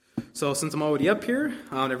So since I'm already up here,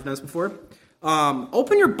 I've never done this before,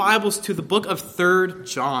 open your Bibles to the book of 3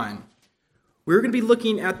 John. We're going to be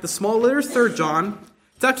looking at the small letter 3 John.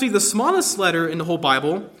 It's actually the smallest letter in the whole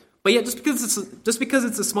Bible, but yet just because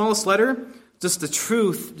it's the smallest letter, just the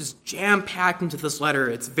truth just jam-packed into this letter.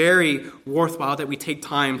 It's very worthwhile that we take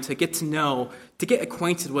time to get to know, to get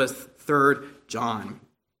acquainted with 3 John.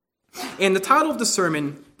 And the title of the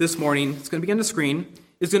sermon this morning, it's going to be on the screen,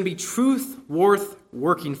 is going to be Truth Worth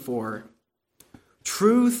Working For.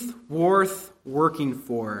 Truth worth working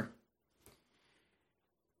for.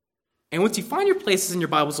 And once you find your places in your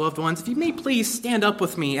Bibles, loved ones, if you may please stand up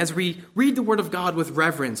with me as we read the Word of God with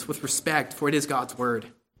reverence, with respect, for it is God's Word.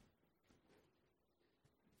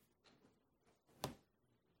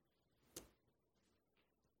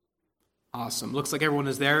 Awesome. Looks like everyone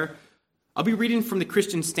is there. I'll be reading from the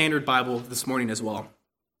Christian Standard Bible this morning as well.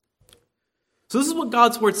 So this is what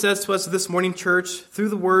God's Word says to us this morning, church, through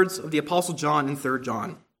the words of the Apostle John in 3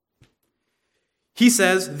 John. He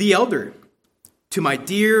says, "The elder, to my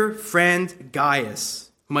dear friend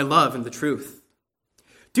Gaius, whom I love in the truth.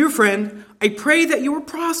 Dear friend, I pray that you are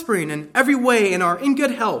prospering in every way and are in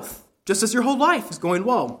good health, just as your whole life is going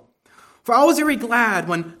well. For I was very glad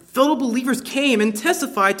when fellow believers came and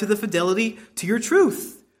testified to the fidelity to your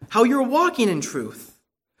truth, how you are walking in truth.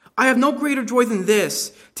 I have no greater joy than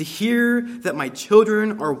this, to hear that my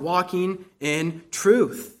children are walking in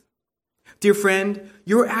truth. Dear friend,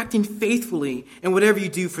 you are acting faithfully in whatever you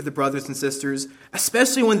do for the brothers and sisters,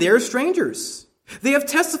 especially when they are strangers. They have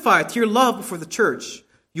testified to your love before the church.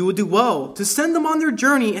 You will do well to send them on their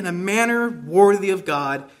journey in a manner worthy of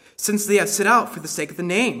God, since they have set out for the sake of the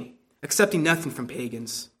name, accepting nothing from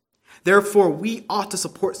pagans. Therefore, we ought to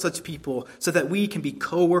support such people so that we can be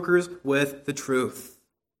co-workers with the truth.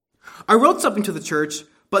 I wrote something to the church,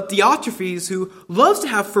 but Diotrephes, who loves to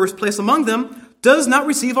have first place among them, does not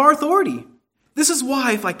receive our authority. This is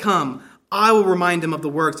why, if I come, I will remind him of the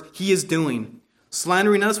works he is doing,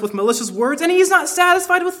 slandering us with malicious words, and he is not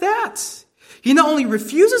satisfied with that. He not only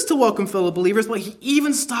refuses to welcome fellow believers, but he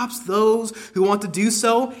even stops those who want to do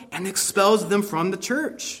so and expels them from the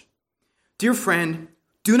church. Dear friend,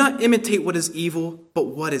 do not imitate what is evil, but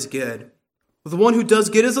what is good. The one who does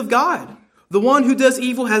good is of God. The one who does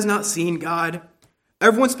evil has not seen God.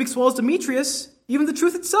 Everyone speaks well of Demetrius, even the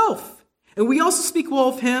truth itself. And we also speak well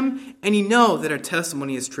of him, and you know that our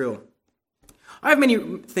testimony is true. I have many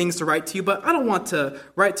things to write to you, but I don't want to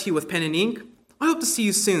write to you with pen and ink. I hope to see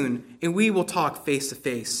you soon, and we will talk face to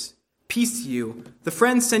face. Peace to you. The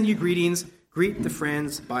friends send you greetings. Greet the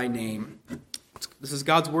friends by name." This is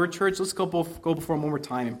God's Word, church. Let's go before him one more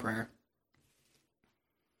time in prayer.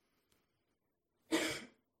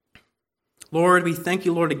 Lord, we thank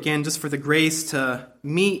you, Lord, again, just for the grace to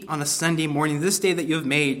meet on a Sunday morning, this day that you have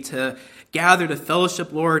made, to gather to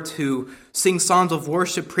fellowship, Lord, to sing songs of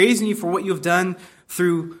worship, praising you for what you have done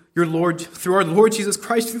through our Lord Jesus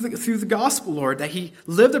Christ, through the gospel, Lord, that he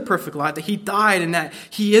lived a perfect life, that he died, and that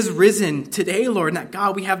he is risen today, Lord, and that,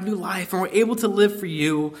 God, we have new life, and we're able to live for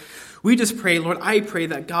you. We just pray, Lord, I pray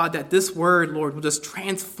that, God, that this word, Lord, will just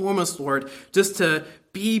transform us, Lord, just to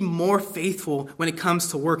be more faithful when it comes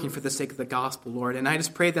to working for the sake of the gospel, Lord. And I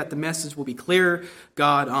just pray that the message will be clear.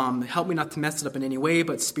 God, help me not to mess it up in any way,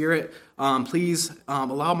 but Spirit, please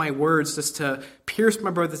allow my words just to pierce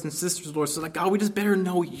my brothers and sisters, Lord, so that, God, we just better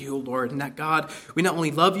know you, Lord, and that, God, we not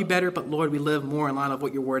only love you better, but, Lord, we live more in line of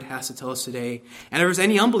what your word has to tell us today. And if there's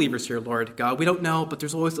any unbelievers here, Lord, God, we don't know, but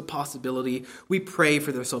there's always a possibility. We pray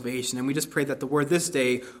for their salvation, and we just pray that the word this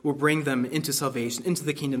day will bring them into salvation, into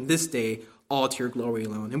the kingdom this day, all to your glory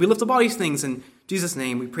alone. And we lift up all these things in Jesus'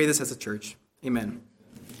 name. We pray this as a church. Amen.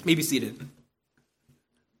 You may be seated.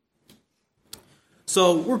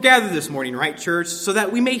 So we're gathered this morning, right, church, so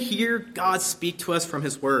that we may hear God speak to us from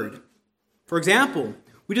his word. For example,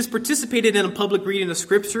 we just participated in a public reading of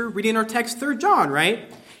Scripture, reading our text, 3 John,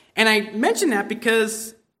 right? And I mention that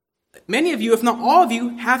because many of you, if not all of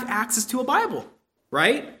you, have access to a Bible,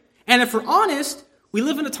 right? And if we're honest, we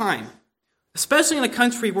live in a time, especially in a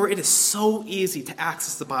country where it is so easy to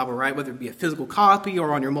access the Bible, right? Whether it be a physical copy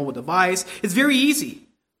or on your mobile device, it's very easy.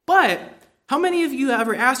 But how many of you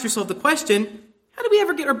ever asked yourself the question, how did we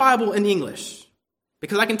ever get our Bible in English?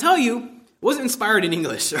 Because I can tell you, it wasn't inspired in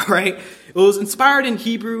English, all right? It was inspired in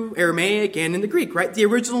Hebrew, Aramaic, and in the Greek, right? The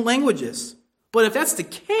original languages. But if that's the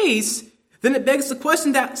case, then it begs the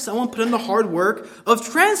question that someone put in the hard work of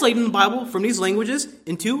translating the Bible from these languages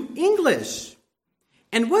into English.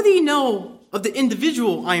 And whether you know of the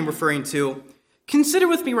individual I am referring to, consider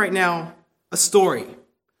with me right now a story.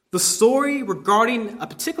 The story regarding a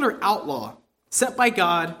particular outlaw sent by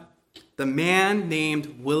God, the man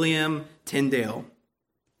named William Tyndale,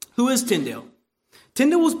 Who is Tyndale?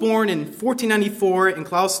 Tyndale was born in 1494 in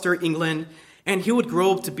Gloucester, England, and he would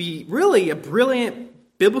grow up to be really a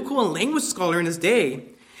brilliant biblical and language scholar in his day.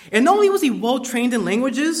 And not only was he well-trained in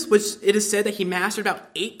languages, which it is said that he mastered about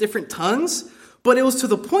 8 different tongues, but it was to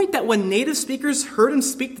the point that when native speakers heard him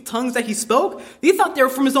speak the tongues that he spoke, they thought they were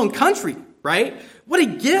from his own country, right? What a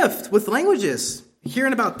gift with languages.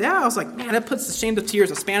 Hearing about that, I was like, man, that puts to shame the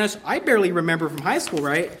tears of Spanish I barely remember from high school,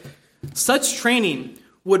 right? Such training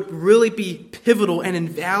would really be pivotal and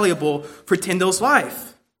invaluable for Tyndale's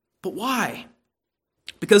life. But why?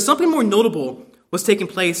 Because something more notable was taking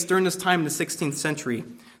place during this time in the 16th century,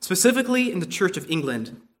 specifically in the Church of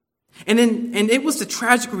England. And it was the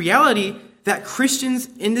tragic reality that Christians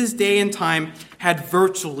in this day and time had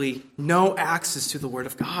virtually no access to the Word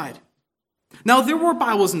of God. Now, there were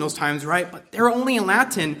Bibles in those times, right? But they were only in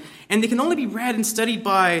Latin, and they can only be read and studied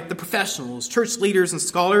by the professionals, church leaders, and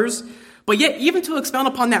scholars. But yet, even to expound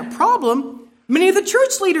upon that problem, many of the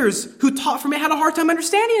church leaders who taught from it had a hard time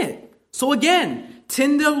understanding it. So again,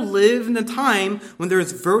 Tyndale lived in a time when there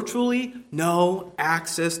is virtually no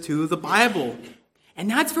access to the Bible.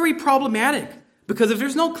 And that's very problematic, because if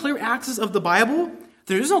there's no clear access of the Bible,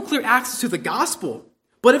 there's no clear access to the gospel.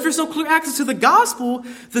 But if there's no clear access to the gospel,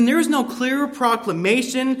 then there is no clear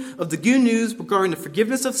proclamation of the good news regarding the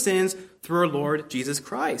forgiveness of sins through our Lord Jesus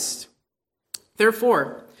Christ.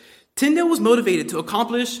 Therefore, Tyndale was motivated to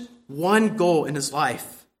accomplish one goal in his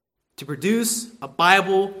life: to produce a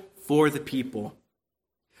Bible for the people.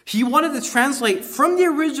 He wanted to translate from the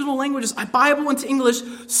original languages a Bible into English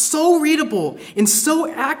so readable and so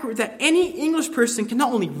accurate that any English person can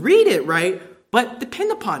not only read it, right, but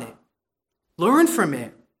depend upon it, learn from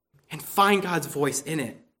it, and find God's voice in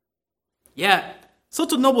it. Yet,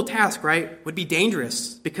 such a noble task, right, would be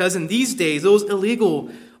dangerous, because in these days it was illegal.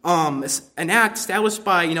 An act established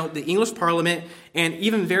by, the English Parliament and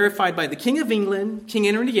even verified by the King of England, King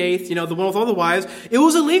Henry VIII, the one with all the wives. It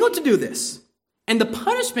was illegal to do this. And the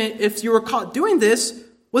punishment, if you were caught doing this,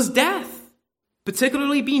 was death,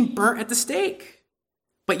 particularly being burnt at the stake.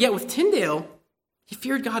 But yet with Tyndale, he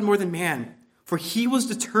feared God more than man, for he was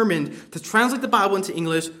determined to translate the Bible into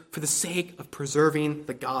English for the sake of preserving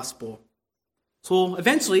the gospel. So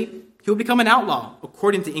eventually, he would become an outlaw,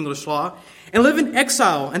 according to English law, and live in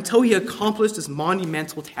exile until he accomplished this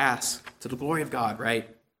monumental task to the glory of God, right?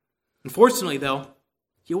 Unfortunately, though,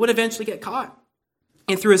 he would eventually get caught.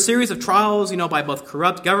 And through a series of trials, by both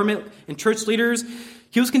corrupt government and church leaders,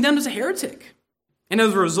 he was condemned as a heretic. And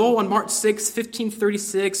as a result, on March 6,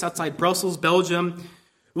 1536, outside Brussels, Belgium,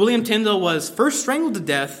 William Tyndale was first strangled to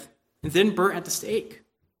death and then burnt at the stake.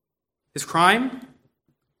 His crime?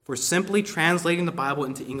 For simply translating the Bible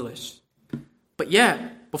into English. But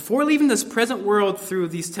yet, before leaving this present world through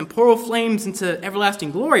these temporal flames into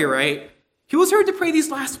everlasting glory, right, he was heard to pray these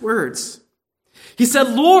last words. He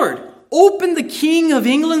said, "Lord, open the King of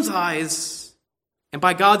England's eyes." And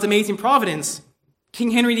by God's amazing providence,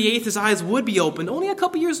 King Henry VIII's eyes would be opened only a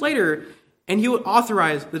couple years later, and he would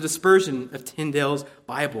authorize the dispersion of Tyndale's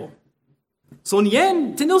Bible. So in the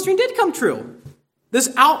end, Tyndale's dream did come true.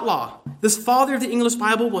 This outlaw, this father of the English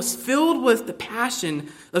Bible, was filled with the passion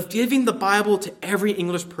of giving the Bible to every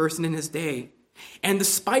English person in his day. And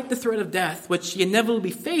despite the threat of death, which he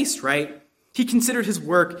inevitably faced, right, he considered his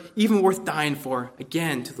work even worth dying for,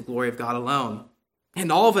 again, to the glory of God alone. And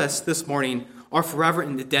all of us this morning are forever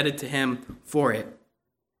indebted to him for it.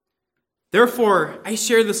 Therefore, I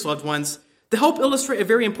share this, loved ones, to help illustrate a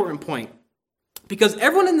very important point. Because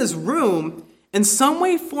everyone in this room, in some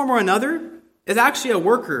way, form, or another, is actually a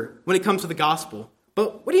worker when it comes to the gospel.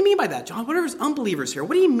 But what do you mean by that, John? What are his unbelievers here?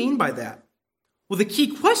 What do you mean by that? Well, the key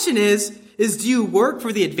question is do you work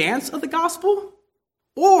for the advance of the gospel?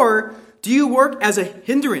 Or do you work as a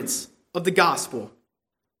hindrance of the gospel?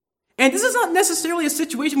 And this is not necessarily a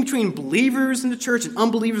situation between believers in the church and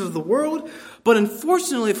unbelievers of the world, but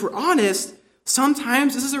unfortunately, if we're honest,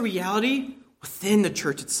 sometimes this is a reality within the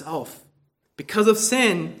church itself. Because of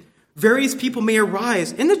sin, various people may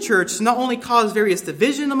arise in the church to not only cause various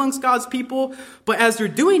division amongst God's people, but as they're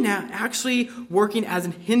doing that, actually working as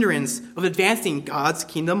a hindrance of advancing God's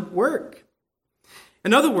kingdom work.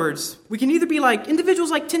 In other words, we can either be like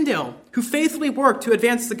individuals like Tyndale, who faithfully work to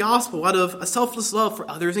advance the gospel out of a selfless love for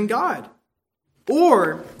others and God.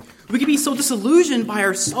 Or we can be so disillusioned by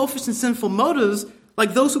our selfish and sinful motives,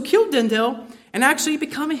 like those who killed Tyndale, and actually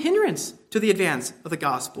become a hindrance to the advance of the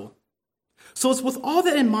gospel. So it's with all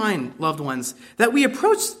that in mind, loved ones, that we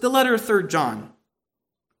approach the letter of 3 John.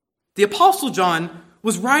 The Apostle John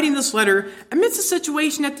was writing this letter amidst a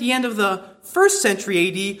situation at the end of the 1st century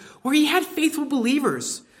AD where he had faithful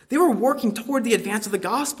believers. They were working toward the advance of the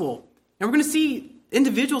gospel. And we're going to see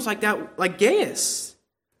individuals like that, like Gaius.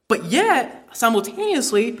 But yet,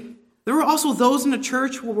 simultaneously, there were also those in the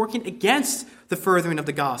church who were working against the furthering of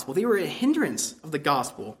the gospel. They were a hindrance of the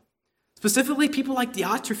gospel, specifically people like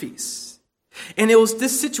Diotrephes. And it was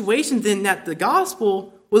this situation then that the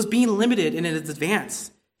gospel was being limited in its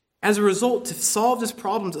advance. As a result, to solve this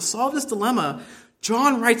problem, to solve this dilemma,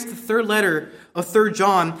 John writes the third letter of 3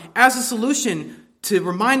 John as a solution to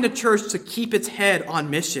remind the church to keep its head on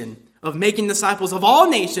mission of making disciples of all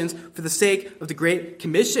nations for the sake of the Great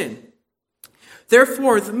Commission.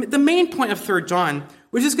 Therefore, the main point of 3 John,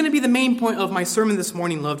 which is going to be the main point of my sermon this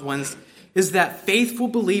morning, loved ones, is that faithful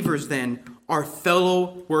believers then are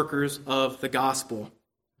fellow workers of the gospel.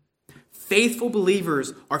 Faithful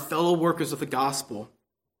believers are fellow workers of the gospel.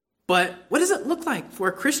 But what does it look like for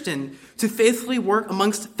a Christian to faithfully work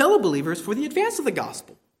amongst fellow believers for the advance of the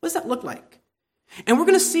gospel? What does that look like? And we're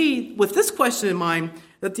going to see, with this question in mind,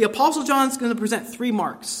 that the Apostle John is going to present 3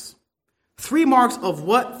 marks. 3 marks of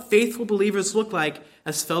what faithful believers look like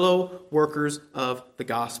as fellow workers of the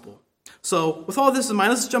gospel. So, with all this in mind,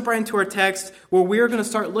 let's jump right into our text where we are going to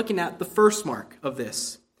start looking at the first mark of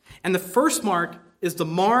this. And the first mark is the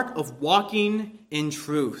mark of walking in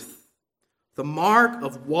truth. The mark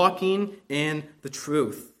of walking in the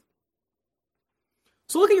truth.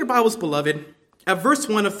 So look at your Bibles, beloved, at verse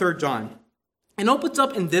 1 of 3 John. And opens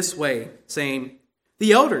up in this way, saying,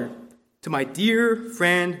 "The elder, to my dear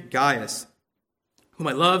friend Gaius, whom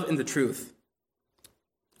I love in the truth."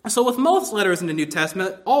 So with most letters in the New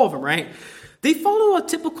Testament, all of them, right? They follow a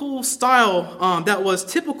typical style that was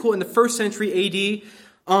typical in the 1st century AD.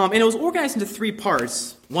 And it was organized into 3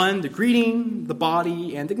 parts. 1, the greeting, the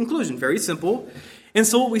body, and the conclusion. Very simple. And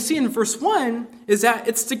so what we see in verse 1 is that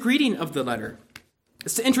it's the greeting of the letter.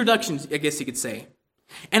 It's the introduction, I guess you could say.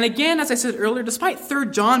 And again, as I said earlier, despite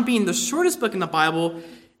 3 John being the shortest book in the Bible,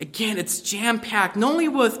 again, it's jam-packed, not only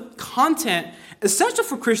with content essential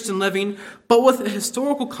for Christian living, but with a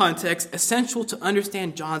historical context essential to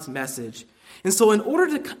understand John's message. And so in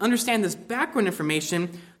order to understand this background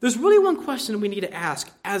information, there's really one question we need to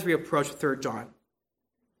ask as we approach 3 John.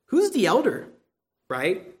 Who's the elder,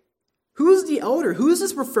 right? Who's the elder? Who is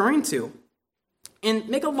this referring to? And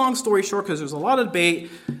make a long story short, because there's a lot of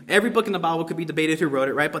debate. Every book in the Bible could be debated who wrote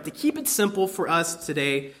it, right? But to keep it simple for us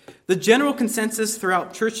today, the general consensus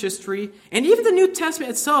throughout church history, and even the New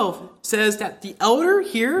Testament itself, says that the elder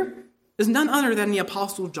here is none other than the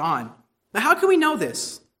Apostle John. Now, how can we know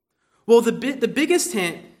this? Well, the biggest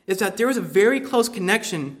hint is that there is a very close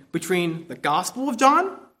connection between the Gospel of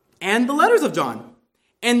John and the letters of John.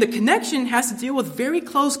 And the connection has to deal with very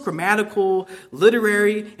close grammatical,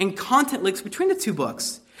 literary, and content links between the 2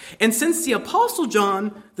 books. And since the Apostle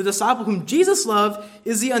John, the disciple whom Jesus loved,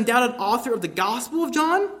 is the undoubted author of the Gospel of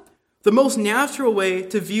John, the most natural way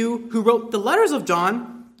to view who wrote the letters of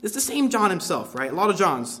John is the same John himself, right? A lot of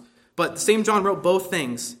Johns, but the same John wrote both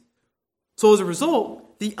things. So as a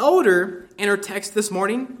result, the elder in our text this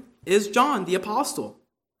morning is John, the apostle.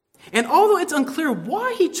 And although it's unclear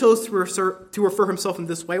why he chose to refer himself in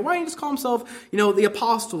this way, why didn't he just call himself, the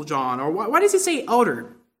Apostle John? Or why does he say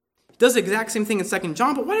elder? He does the exact same thing in 2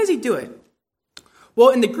 John, but why does he do it? Well,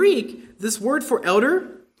 in the Greek, this word for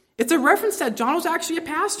elder, it's a reference that John was actually a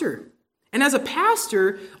pastor. And as a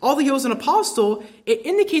pastor, although he was an apostle, it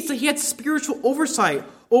indicates that he had spiritual oversight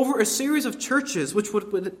over a series of churches, which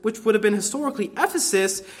would have been historically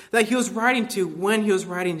Ephesus, that he was writing to when he was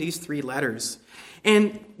writing these 3 letters.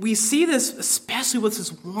 And we see this especially with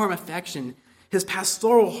his warm affection, his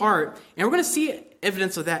pastoral heart. And we're going to see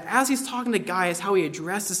evidence of that as he's talking to Gaius, how he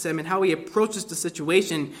addresses him and how he approaches the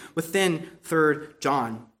situation within 3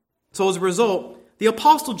 John. So as a result, the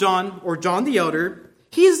Apostle John, or John the Elder,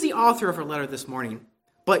 he is the author of our letter this morning.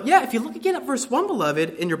 But yeah, if you look again at verse 1,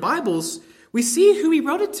 beloved, in your Bibles, we see who he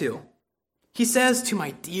wrote it to. He says, "To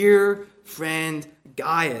my dear friend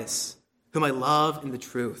Gaius, whom I love in the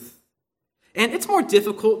truth." And it's more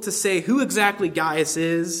difficult to say who exactly Gaius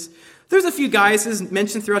is. There's a few Gaiuses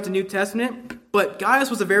mentioned throughout the New Testament, but Gaius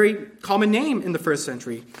was a very common name in the 1st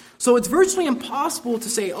century. So it's virtually impossible to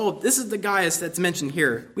say, oh, this is the Gaius that's mentioned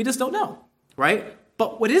here. We just don't know, right?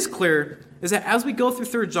 But what is clear is that as we go through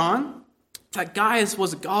 3 John, that Gaius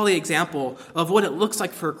was a godly example of what it looks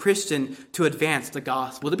like for a Christian to advance the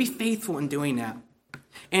gospel, to be faithful in doing that.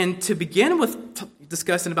 And to begin with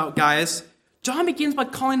discussing about Gaius, John begins by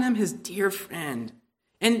calling him his dear friend.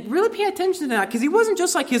 And really pay attention to that, because he wasn't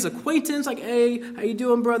just like his acquaintance, like, hey, how you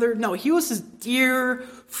doing, brother? No, he was his dear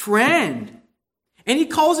friend. And he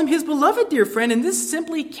calls him his beloved dear friend, and this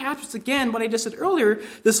simply captures, again, what I just said earlier,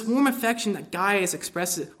 this warm affection that Gaius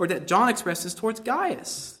expresses, or that John expresses towards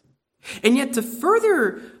Gaius. And yet to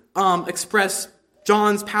further express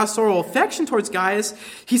John's pastoral affection towards Gaius,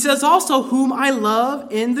 he says also, whom I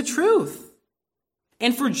love in the truth.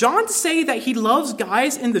 And for John to say that he loves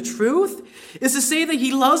Gaius in the truth is to say that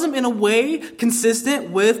he loves him in a way consistent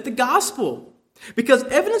with the gospel. Because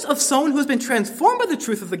evidence of someone who has been transformed by the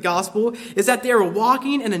truth of the gospel is that they are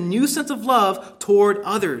walking in a new sense of love toward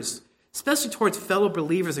others, especially towards fellow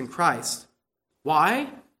believers in Christ. Why?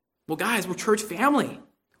 Well, guys, we're church family,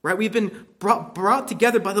 right? We've been brought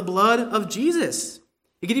together by the blood of Jesus.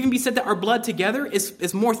 It could even be said that our blood together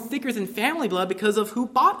is more thicker than family blood because of who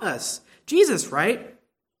bought us. Jesus, right?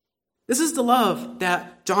 This is the love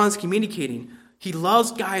that John's communicating. He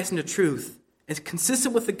loves Gaius in the truth. It's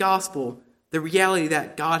consistent with the gospel, the reality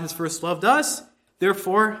that God has first loved us.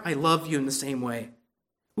 Therefore, I love you in the same way.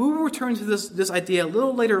 We will return to this idea a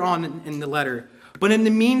little later on in the letter. But in the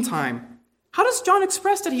meantime, how does John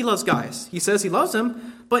express that he loves Gaius? He says he loves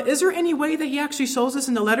him, but is there any way that he actually shows this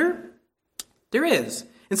in the letter? There is.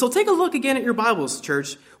 And so take a look again at your Bibles,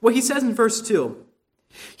 church, what he says in verse 2.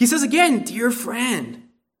 He says again, dear friend,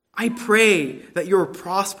 I pray that you are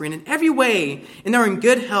prospering in every way and are in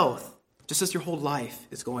good health, just as your whole life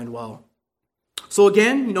is going well. So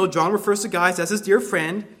again, John refers to Gaius as his dear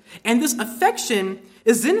friend, and this affection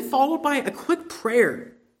is then followed by a quick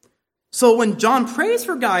prayer. So when John prays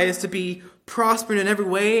for Gaius to be prospering in every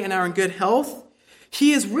way and are in good health,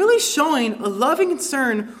 he is really showing a loving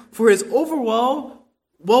concern for his overall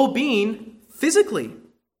well-being physically.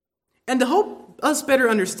 And to help us better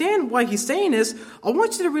understand why he's saying this, I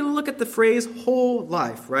want you to really look at the phrase whole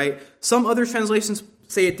life, right? Some other translations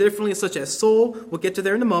say it differently, such as soul. We'll get to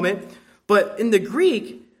there in a moment. But in the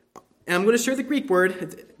Greek, and I'm going to share the Greek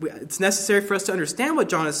word. It's necessary for us to understand what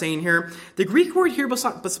John is saying here. The Greek word here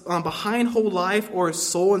behind whole life or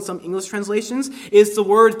soul in some English translations is the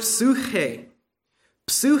word psyche.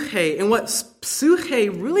 Psyche. And what psyche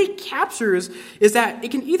really captures is that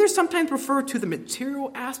it can either sometimes refer to the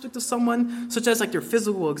material aspect of someone, such as like their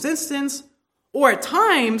physical existence, or at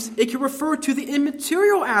times it can refer to the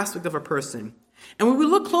immaterial aspect of a person. And when we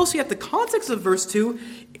look closely at the context of verse 2,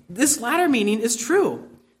 this latter meaning is true.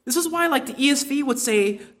 This is why, like the ESV would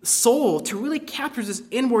say, soul, to really capture this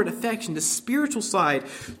inward affection, the spiritual side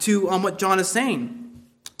to what John is saying.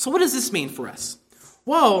 So what does this mean for us?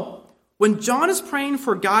 Well, when John is praying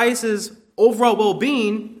for Gaius' overall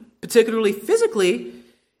well-being, particularly physically,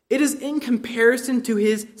 it is in comparison to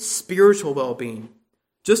his spiritual well-being.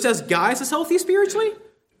 Just as Gaius is healthy spiritually,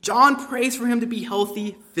 John prays for him to be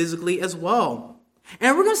healthy physically as well.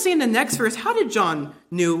 And we're going to see in the next verse, how did John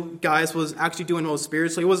knew Gaius was actually doing well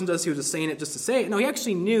spiritually? It wasn't just he was just saying it just to say it. No, he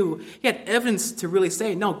actually knew, he had evidence to really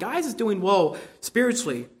say, no, Gaius is doing well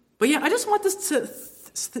spiritually. But yeah, I just want this to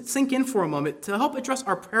sink in for a moment to help address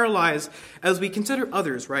our prayer lives as we consider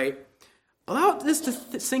others, right? Allow this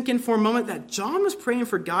to sink in for a moment that John was praying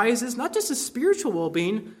for Gaius' not just his spiritual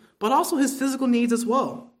well-being, but also his physical needs as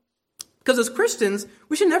well. Because as Christians,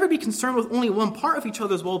 we should never be concerned with only one part of each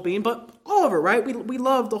other's well-being, but all of it, right? We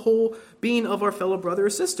love the whole being of our fellow brother or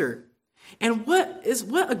sister. And what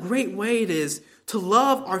a great way it is to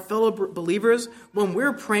love our fellow believers when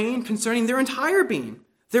we're praying concerning their entire being,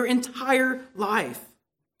 their entire life.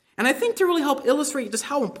 And I think to really help illustrate just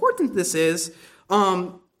how important this is,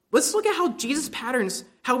 let's look at how Jesus patterns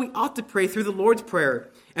how we ought to pray through the Lord's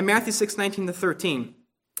Prayer in Matthew 6:19-13.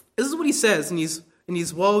 This is what he says in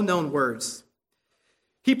these well-known words.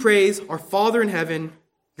 He prays, "Our Father in heaven,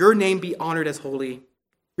 your name be honored as holy.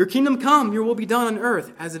 Your kingdom come, your will be done on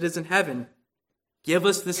earth as it is in heaven. Give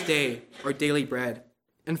us this day our daily bread,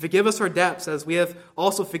 and forgive us our debts as we have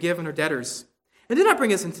also forgiven our debtors. And do not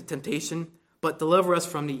bring us into temptation, but deliver us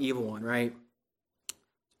from the evil one," right?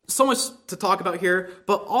 So much to talk about here,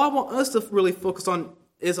 but all I want us to really focus on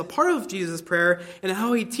is a part of Jesus' prayer and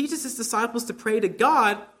how he teaches his disciples to pray to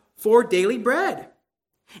God for daily bread.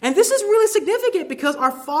 And this is really significant because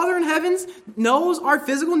our Father in heaven knows our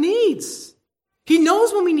physical needs. He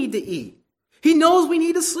knows when we need to eat. He knows we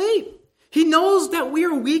need to sleep. He knows that we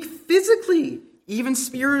are weak physically, even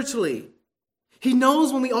spiritually. He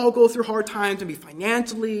knows when we all go through hard times, maybe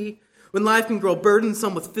financially, when life can grow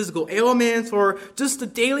burdensome with physical ailments, or just the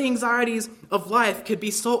daily anxieties of life could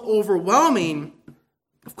be so overwhelming.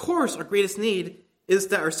 Of course, our greatest need is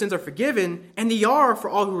that our sins are forgiven, and they are for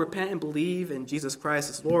all who repent and believe in Jesus Christ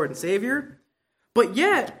as Lord and Savior. But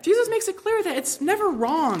yet, Jesus makes it clear that it's never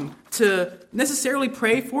wrong to necessarily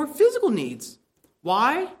pray for physical needs.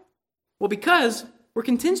 Why? Well, because we're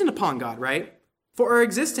contingent upon God, right? For our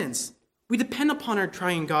existence. We depend upon our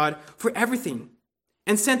triune God for everything.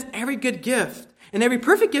 And since every good gift and every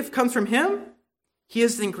perfect gift comes from him, he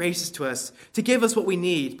is then gracious to us to give us what we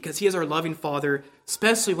need because he is our loving Father,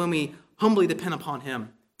 especially when we humbly depend upon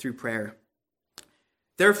him through prayer.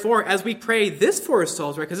 Therefore, as we pray this for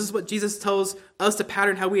ourselves, right, because this is what Jesus tells us to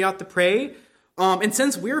pattern how we ought to pray, and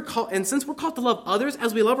since we're called to love others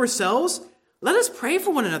as we love ourselves, let us pray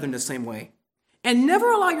for one another in the same way. And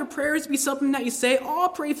never allow your prayers to be something that you say, oh, I'll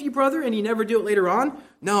pray for you, brother, and you never do it later on.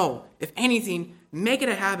 No, if anything, make it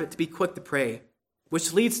a habit to be quick to pray,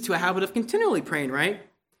 which leads to a habit of continually praying, right?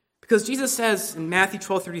 Because Jesus says in Matthew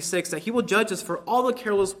 12:36 that he will judge us for all the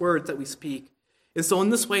careless words that we speak. And so in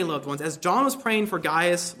this way, loved ones, as John was praying for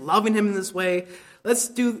Gaius, loving him in this way, let's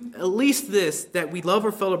do at least this, that we love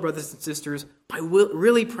our fellow brothers and sisters by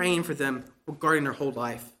really praying for them regarding their whole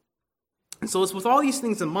life. And so it's with all these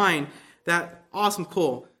things in mind that, awesome,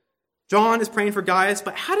 cool. John is praying for Gaius,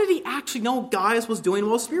 but how did he actually know Gaius was doing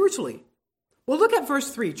well spiritually? Well, look at verse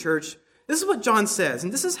 3, church. This is what John says,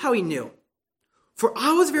 and this is how he knew. For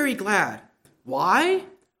I was very glad. Why?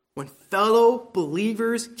 When fellow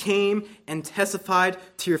believers came and testified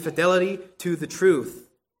to your fidelity to the truth,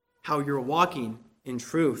 how you're walking in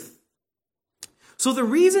truth. So the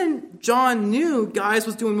reason John knew Gaius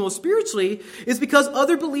was doing well spiritually is because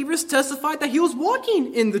other believers testified that he was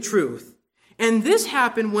walking in the truth. And this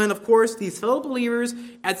happened when, of course, these fellow believers,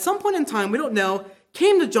 at some point in time, we don't know,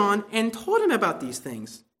 came to John and told him about these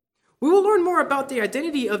things. We will learn more about the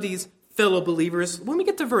identity of these fellow believers when we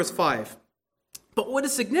get to verse 5. But what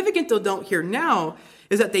is significant to note here now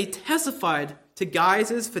is that they testified to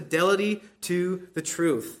Gaius' fidelity to the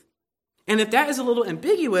truth. And if that is a little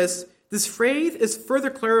ambiguous, this phrase is further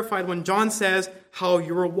clarified when John says how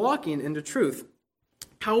you were walking in the truth.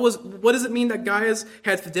 What does it mean that Gaius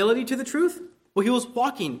had fidelity to the truth? Well, he was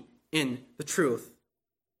walking in the truth.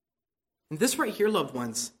 And this right here, loved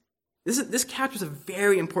ones, this captures a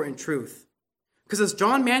very important truth. Because as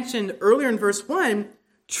John mentioned earlier in verse 1,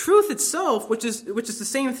 truth itself, which is the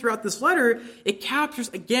same throughout this letter, it captures,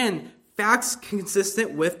 again, facts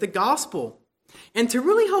consistent with the gospel. And to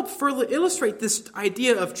really help further illustrate this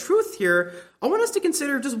idea of truth here, I want us to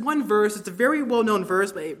consider just one verse. It's a very well-known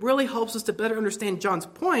verse, but it really helps us to better understand John's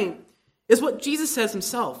point, is what Jesus says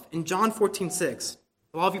himself in John 14:6.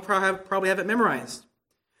 A lot of you probably have it memorized.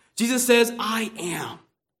 Jesus says, I am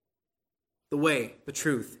the way, the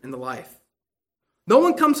truth, and the life. No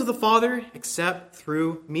one comes to the Father except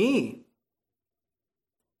through me.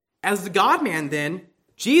 As the God-man, then,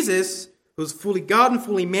 Jesus, who's fully God and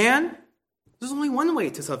fully man, there's only one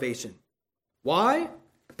way to salvation. Why?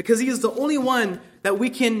 Because he is the only one that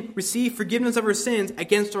we can receive forgiveness of our sins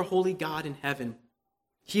against our holy God in heaven.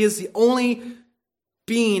 He is the only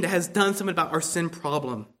being that has done something about our sin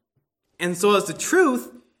problem. And so as the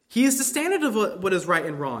truth, he is the standard of what is right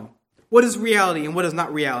and wrong, what is reality and what is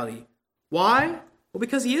not reality. Why? Well,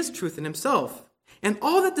 because he is truth in himself. And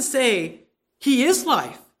all that to say, he is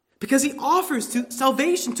life. Because he offers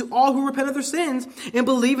salvation to all who repent of their sins and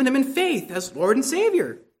believe in him in faith as Lord and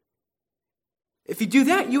Savior. If you do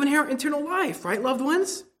that, you inherit eternal life, right, loved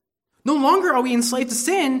ones? No longer are we enslaved to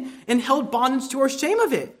sin and held bondage to our shame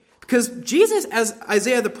of it. Because Jesus, as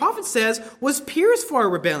Isaiah the prophet says, was pierced for our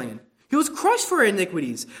rebellion. He was crushed for our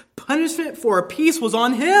iniquities. Punishment for our peace was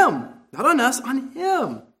on him. Not on us, on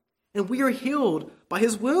him. And we are healed by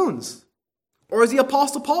his wounds. Or as the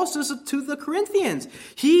Apostle Paul says to the Corinthians,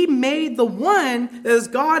 he made the one, as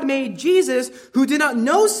God made Jesus, who did not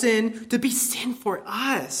know sin, to be sin for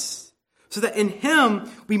us, so that in him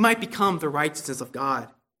we might become the righteousness of God.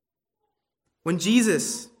 When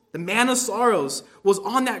Jesus, the man of sorrows, was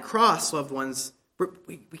on that cross, loved ones,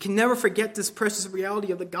 we can never forget this precious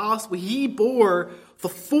reality of the gospel. He bore the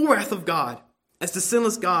full wrath of God as the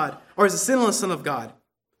sinless God, or as the sinless Son of God.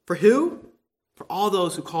 For who? For all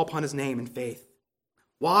those who call upon his name in faith.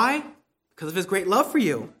 Why? Because of his great love for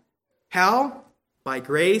you. How? By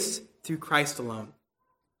grace through Christ alone.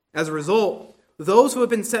 As a result, those who have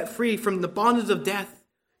been set free from the bondage of death,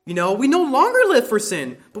 we no longer live for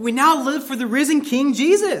sin, but we now live for the risen King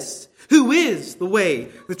Jesus, who is the way,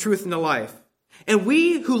 the truth, and the life. And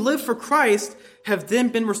we who live for Christ have then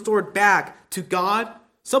been restored back to God,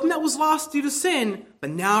 something that was lost due to sin, but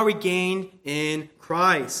now regained in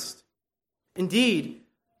Christ. Indeed,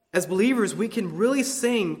 as believers, we can really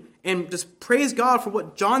sing and just praise God for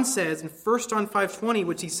what John says in 1 John 5:20,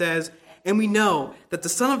 which he says, and we know that the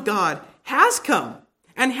Son of God has come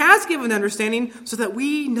and has given understanding so that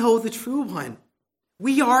we know the true one.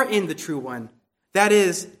 We are in the true one. That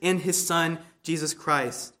is, in his Son, Jesus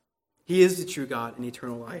Christ. He is the true God and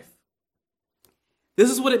eternal life.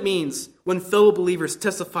 This is what it means when fellow believers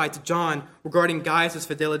testified to John regarding Gaius'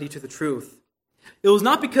 fidelity to the truth. It was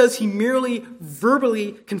not because he merely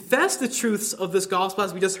verbally confessed the truths of this gospel,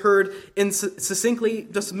 as we just heard succinctly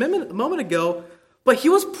just a moment ago, but he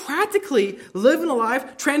was practically living a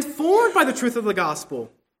life transformed by the truth of the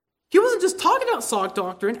gospel. He wasn't just talking about sound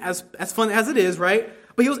doctrine, as fun as it is, right?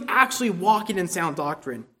 But he was actually walking in sound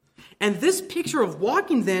doctrine. And this picture of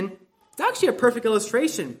walking then, it's actually a perfect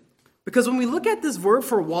illustration. Because when we look at this verb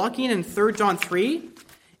for walking in 3 John 3,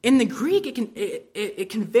 in the Greek, it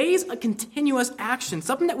conveys a continuous action,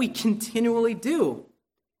 something that we continually do.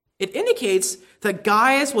 It indicates that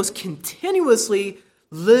Gaius was continuously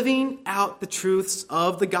living out the truths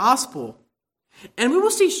of the gospel. And we will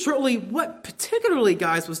see shortly what particularly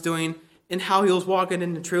Gaius was doing and how he was walking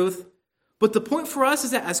in the truth. But the point for us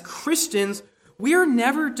is that as Christians, we are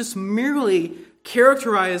never just merely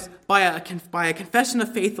characterized by a confession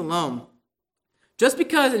of faith alone. Just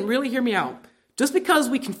because, and really hear me out, just because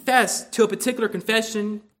we confess to a particular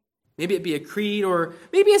confession, maybe it be a creed or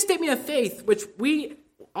maybe a statement of faith, which we,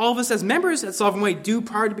 all of us as members at Sovereign Way do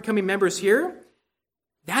prior to becoming members here,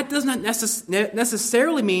 that does not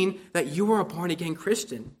necessarily mean that you are a born-again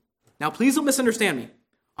Christian. Now, please don't misunderstand me.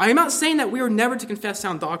 I am not saying that we are never to confess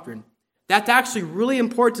sound doctrine. That's actually really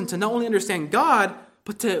important to not only understand God,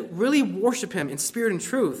 but to really worship him in spirit and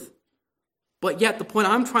truth. But yet, the point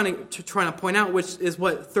I'm trying to point out, which is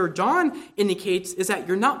what 3 John indicates, is that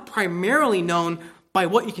you're not primarily known by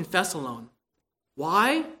what you confess alone.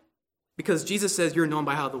 Why? Because Jesus says you're known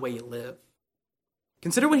by how the way you live.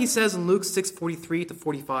 Consider what he says in Luke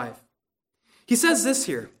 6:43-45. He says this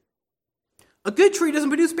here: a good tree doesn't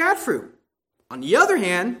produce bad fruit. On the other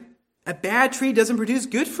hand, a bad tree doesn't produce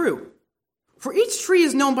good fruit. For each tree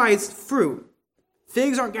is known by its fruit.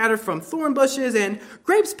 Figs aren't gathered from thorn bushes, and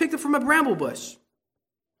grapes picked up from a bramble bush.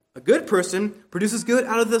 A good person produces good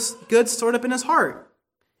out of the good stored up in his heart.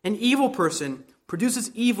 An evil person produces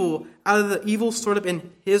evil out of the evil stored up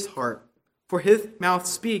in his heart. For his mouth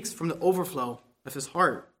speaks from the overflow of his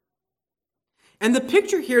heart. And the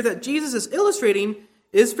picture here that Jesus is illustrating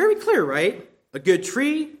is very clear, right? A good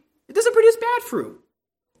tree, it doesn't produce bad fruit.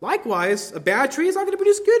 Likewise, a bad tree is not going to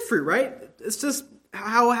produce good fruit, right? It's just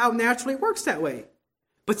how naturally it works that way.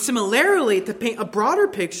 But similarly, to paint a broader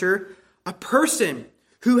picture, a person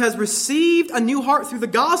who has received a new heart through the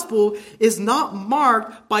gospel is not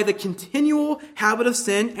marked by the continual habit of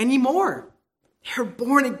sin anymore. They're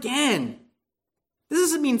born again. This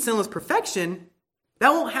doesn't mean sinless perfection.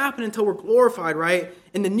 That won't happen until we're glorified, right?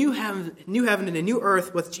 In the new heaven and the new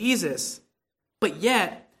earth with Jesus. But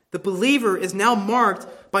yet, the believer is now marked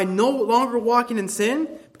by no longer walking in sin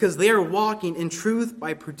because they are walking in truth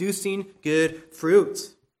by producing good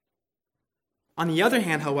fruit. On the other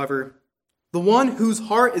hand, however, the one whose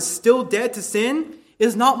heart is still dead to sin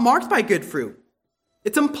is not marked by good fruit.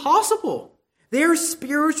 It's impossible. They are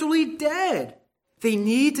spiritually dead. They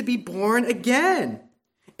need to be born again.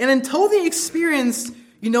 And until they experience,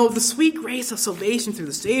 the sweet grace of salvation through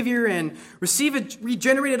the Savior and receive a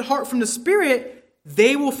regenerated heart from the Spirit,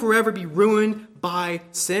 they will forever be ruined by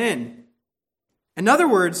sin. In other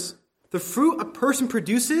words, the fruit a person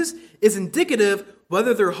produces is indicative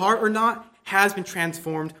whether their heart or not has been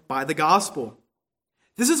transformed by the gospel.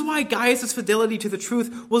 This is why Gaius' fidelity to the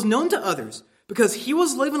truth was known to others, because he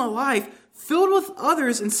was living a life filled with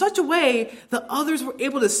others in such a way that others were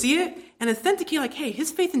able to see it and authenticate, like, hey,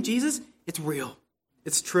 his faith in Jesus, it's real.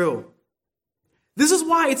 It's true. This is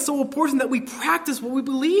why it's so important that we practice what we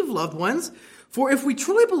believe, loved ones. For if we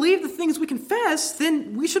truly believe the things we confess,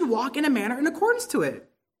 then we should walk in a manner in accordance to it.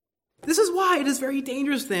 This is why it is very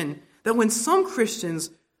dangerous then that when some Christians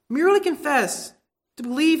merely confess to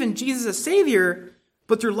believe in Jesus as Savior,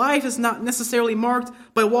 but their life is not necessarily marked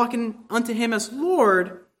by walking unto him as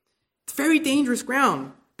Lord, it's very dangerous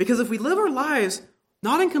ground. Because if we live our lives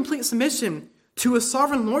not in complete submission to a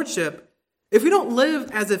sovereign lordship, if we don't live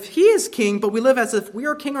as if he is king, but we live as if we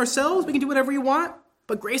are king ourselves, we can do whatever we want,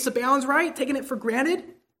 but grace abounds, right? Taking it for granted.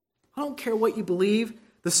 I don't care what you believe.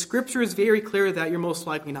 The scripture is very clear that you're most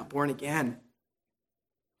likely not born again.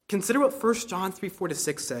 Consider what 1 John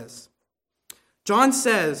 3:4-6 says. John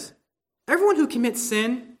says, everyone who commits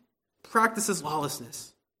sin practices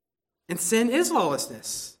lawlessness, and sin is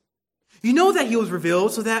lawlessness. You know that he was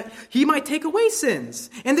revealed so that he might take away sins,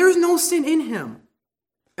 and there is no sin in him.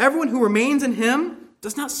 Everyone who remains in him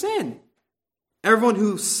does not sin. Everyone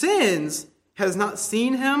who sins has not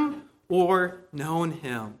seen him or known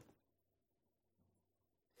him.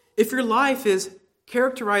 If your life is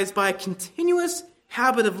characterized by a continuous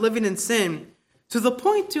habit of living in sin, to the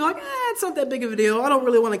point to it's not that big of a deal, I don't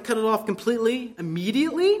really want to cut it off completely,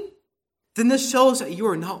 immediately, then this shows that you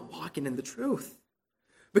are not walking in the truth.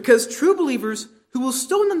 Because true believers who will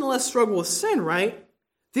still nonetheless struggle with sin, right?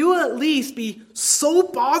 they will at least be so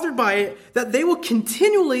bothered by it that they will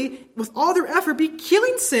continually, with all their effort, be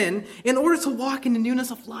killing sin in order to walk in the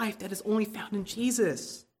newness of life that is only found in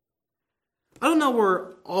Jesus. I don't know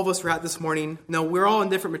where all of us are at this morning. No, we're all in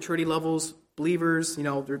different maturity levels, believers.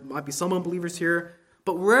 There might be some unbelievers here.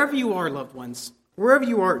 But wherever you are, loved ones, wherever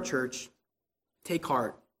you are at church, take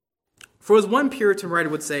heart. For as one Puritan writer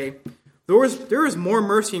would say, there is more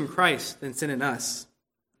mercy in Christ than sin in us.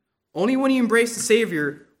 Only when you embrace the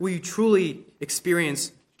Savior will you truly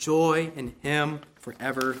experience joy in Him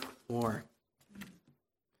forevermore.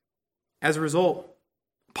 As a result,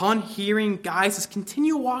 upon hearing Gaius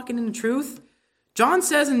continue walking in the truth, John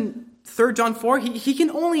says in 3 John 4, he can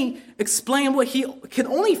only explain what he can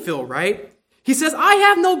only feel, right? He says, I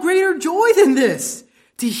have no greater joy than this,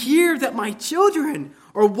 to hear that my children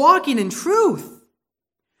are walking in truth.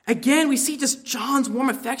 Again, we see just John's warm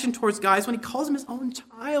affection towards Gaius when he calls him his own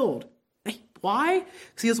child. Why?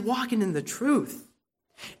 Because he is walking in the truth.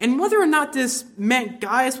 And whether or not this meant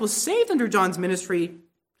Gaius was saved under John's ministry,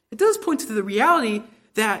 it does point to the reality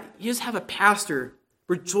that you just have a pastor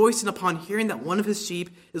rejoicing upon hearing that one of his sheep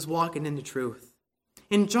is walking in the truth.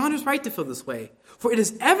 And John is right to feel this way, for it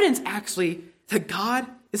is evidence, actually, that God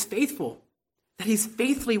is faithful, that He's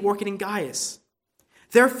faithfully working in Gaius.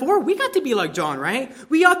 Therefore, we got to be like John, right?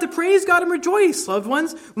 We ought to praise God and rejoice, loved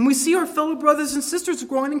ones, when we see our fellow brothers and sisters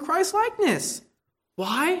growing in Christ's likeness.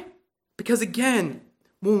 Why? Because again,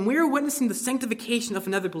 when we're witnessing the sanctification of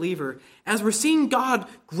another believer, as we're seeing God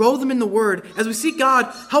grow them in the Word, as we see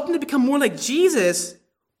God help them to become more like Jesus,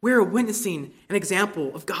 we're witnessing an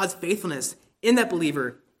example of God's faithfulness in that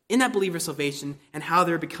believer's salvation, and how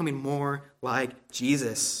they're becoming more like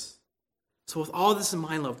Jesus. So with all this in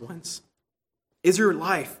mind, loved ones, is your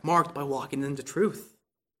life marked by walking in the truth?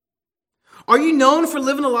 Are you known for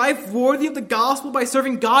living a life worthy of the gospel by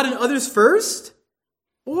serving God and others first?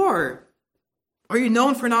 Or are you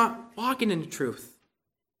known for not walking in the truth?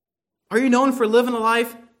 Are you known for living a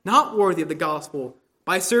life not worthy of the gospel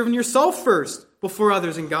by serving yourself first before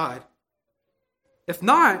others and God? If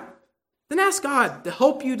not, then ask God to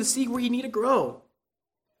help you to see where you need to grow.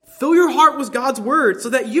 Fill your heart with God's word so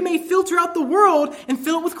that you may filter out the world and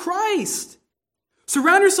fill it with Christ.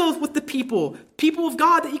 Surround yourself with the people of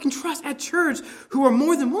God that you can trust at church, who are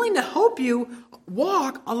more than willing to help you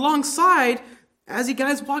walk alongside as you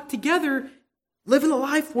guys walk together, living a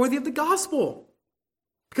life worthy of the gospel.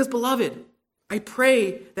 Because, beloved, I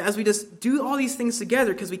pray that as we just do all these things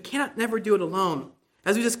together, because we cannot never do it alone,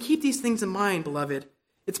 as we just keep these things in mind, beloved,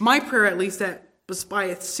 it's my prayer at least that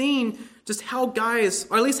by seeing just how Gaius,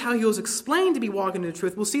 or at least how he was explained to be walking in the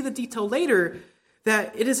truth, we'll see the detail later,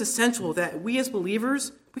 that it is essential that we as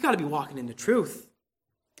believers, we got to be walking in the truth.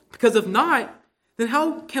 Because if not, then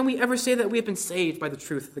how can we ever say that we have been saved by the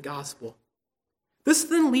truth of the gospel? This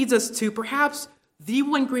then leads us to perhaps the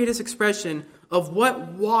one greatest expression of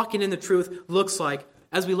what walking in the truth looks like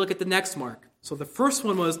as we look at the next mark. So the first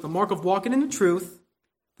one was the mark of walking in the truth.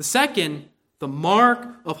 The second, the mark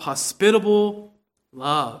of hospitable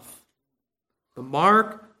love. The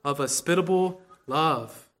mark of hospitable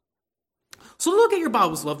love. So look at your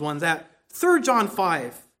Bibles, loved ones, at 3 John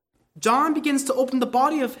 5. John begins to open the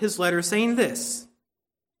body of his letter saying this: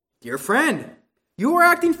 Dear friend, you are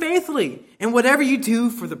acting faithfully in whatever you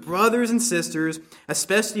do for the brothers and sisters,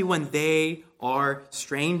 especially when they are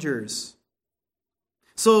strangers.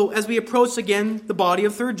 So as we approach again the body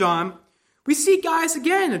of 3 John, we see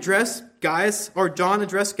John address Gaius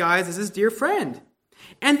as his dear friend.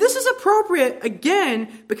 And this is appropriate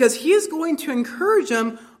again because he is going to encourage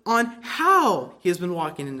him on how he has been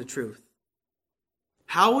walking in the truth.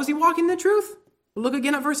 How was he walking in the truth? Well, look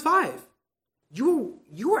again at verse 5. You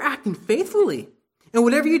are acting faithfully in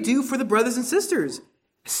whatever you do for the brothers and sisters,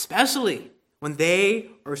 especially when they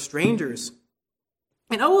are strangers.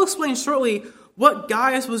 And I will explain shortly what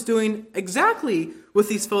Gaius was doing exactly with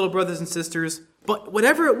these fellow brothers and sisters, but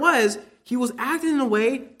whatever it was, he was acting in a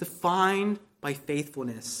way defined by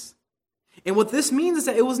faithfulness. And what this means is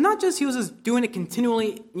that it was not just he was just doing it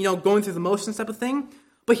continually, going through the motions type of thing,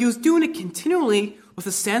 but he was doing it continually with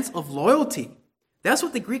a sense of loyalty. That's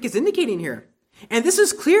what the Greek is indicating here. And this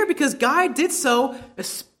is clear because God did so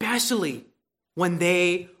especially when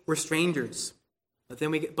they were strangers. But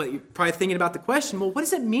you're probably thinking about the question, well, what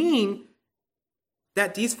does it mean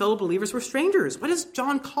that these fellow believers were strangers? Why does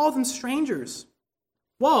John call them strangers?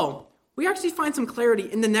 Well, we actually find some clarity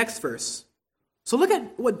in the next verse. So look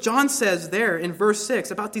at what John says there in verse 6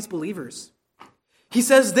 about these believers. He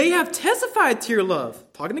says, they have testified to your love,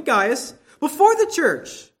 talking to Gaius, before the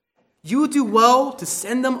church. You would do well to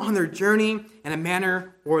send them on their journey in a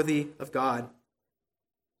manner worthy of God.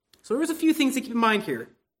 So there's a few things to keep in mind here.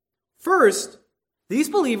 First, these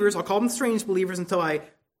believers, I'll call them strange believers until I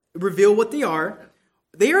reveal what they are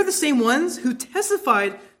the same ones who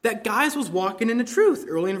testified that Gaius was walking in the truth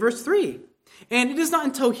early in verse 3. And it is not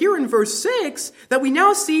until here in verse 6 that we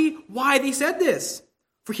now see why they said this.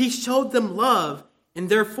 For he showed them love, and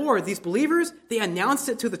therefore these believers, they announced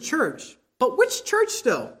it to the church. But which church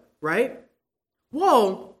though, right?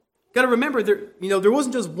 Well, got to remember, there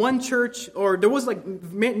wasn't just one church, or there was like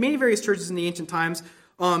many various churches in the ancient times.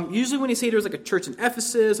 Usually when you say there's like a church in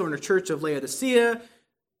Ephesus or in a church of Laodicea,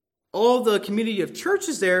 all the community of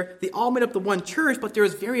churches there, they all made up the one church, but there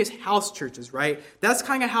was various house churches, right? That's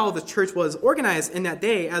kind of how the church was organized in that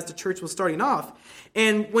day as the church was starting off.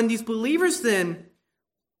 And when these believers then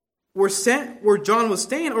were sent where John was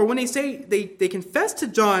staying, or when they say they confess to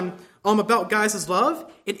John about Gaius' love,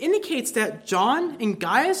 it indicates that John and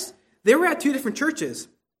Gaius, they were at two different churches.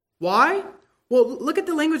 Why? Well, look at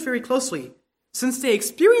the language very closely. Since they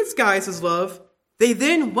experienced Gaius' love, they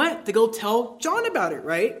then went to go tell John about it,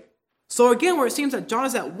 right? So again, where it seems that John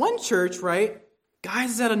is at one church, right?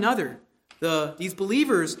 Gaius is at another. These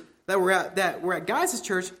believers that were at Gaius'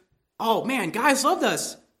 church, oh man, Gaius loved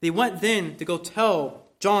us. They went then to go tell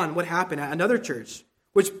John what happened at another church,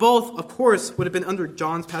 which both, of course, would have been under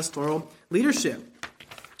John's pastoral leadership.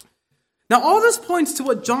 Now, all this points to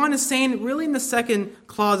what John is saying really in the second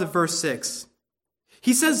clause of verse 6.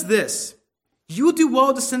 He says this, "You will do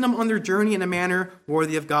well to send them on their journey in a manner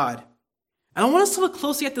worthy of God." And I want us to look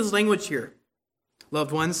closely at this language here,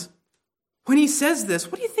 loved ones. When he says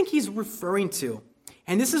this, what do you think he's referring to?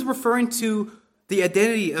 And this is referring to the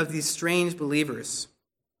identity of these strange believers.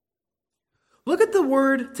 Look at the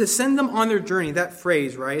word "to send them on their journey," that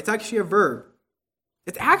phrase, right? It's actually a verb.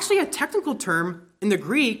 It's actually a technical term in the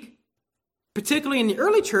Greek, particularly in the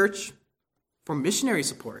early church, for missionary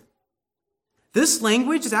support. This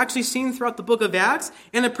language is actually seen throughout the book of Acts,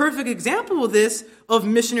 and a perfect example of this, of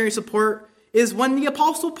missionary support, is when the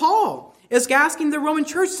Apostle Paul is asking the Roman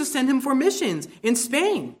church to send him for missions in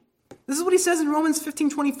Spain. This is what he says in Romans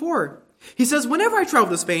 15:24. He says, "Whenever I travel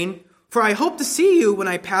to Spain, for I hope to see you when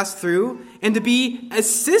I pass through, and to be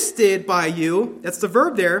assisted by you," that's the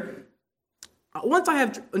verb there. Once I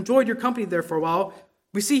have enjoyed your company there for a while,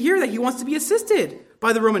 we see here that he wants to be assisted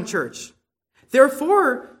by the Roman church.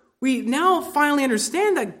 Therefore, we now finally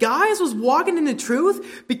understand that Gaius was walking in the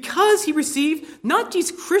truth because he received not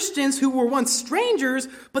these Christians who were once strangers,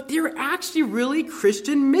 but they were actually really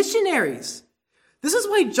Christian missionaries. This is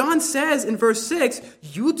why John says in verse 6,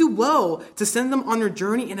 "You do well to send them on their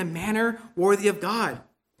journey in a manner worthy of God."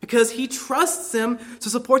 Because he trusts them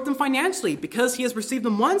to support them financially. Because he has received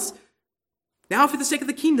them once, now for the sake of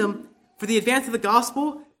the kingdom, for the advance of the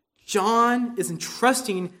gospel, John is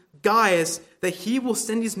entrusting Gaius that he will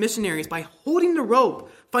send these missionaries by holding the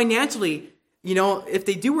rope financially, if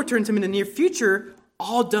they do return to him in the near future,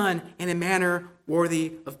 all done in a manner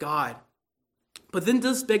worthy of God. But then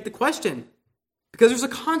does beg the question, because there's a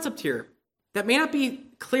concept here that may not be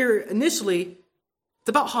clear initially. It's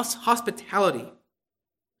about hospitality.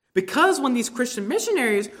 Because when these Christian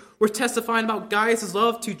missionaries were testifying about Gaius'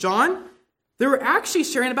 love to John, they were actually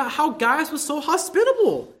sharing about how Gaius was so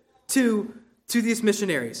hospitable to these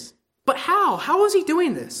missionaries. But how? How was he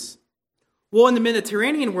doing this? Well, in the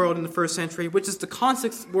Mediterranean world in the first century, which is the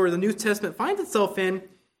context where the New Testament finds itself in,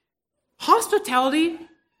 hospitality,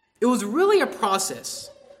 it was really a process.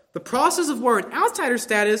 The process of where an outsider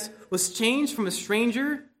status was changed from a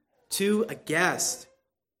stranger to a guest.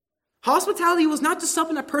 Hospitality was not just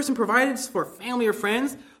something a person provided for family or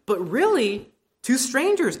friends, but really to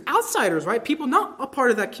strangers, outsiders, right? People not a part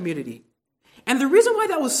of that community. And the reason why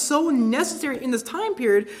that was so necessary in this time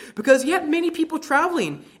period, because you had many people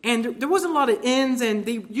traveling, and there wasn't a lot of inns, and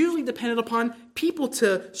they usually depended upon people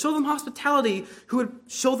to show them hospitality, who would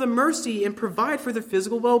show them mercy and provide for their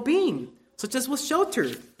physical well-being, such as with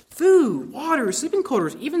shelter, food, water, sleeping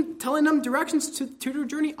quarters, even telling them directions to their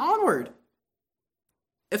journey onward.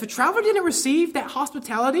 If a traveler didn't receive that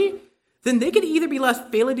hospitality, then they could either be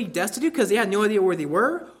left fatally destitute because they had no idea where they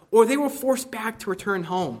were, or they were forced back to return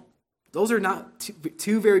home. Those are not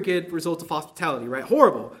two very good results of hospitality, right?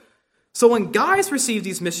 Horrible. So when Gaius received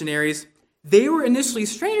these missionaries, they were initially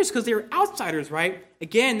strangers because they were outsiders, right?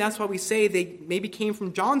 Again, that's why we say they maybe came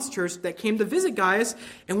from John's church that came to visit Gaius.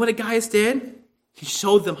 And what did Gaius did? He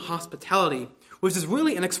showed them hospitality, which is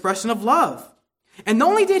really an expression of love. And not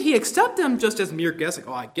only did he accept them just as mere guests, like,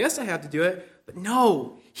 I guess I have to do it. But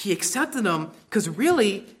no, he accepted them because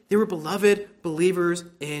really they were beloved believers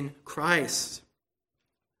in Christ.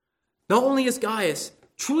 Not only is Gaius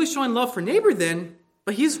truly showing love for neighbor then,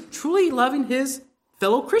 but he's truly loving his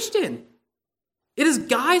fellow Christian. It is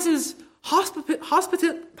Gaius'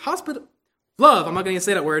 love. I'm not going to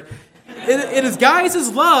say that word. It is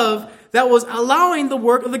Gaius' love that was allowing the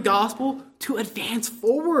work of the gospel to advance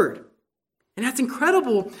forward. And that's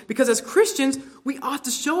incredible because as Christians, we ought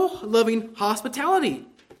to show loving hospitality,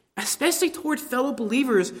 especially toward fellow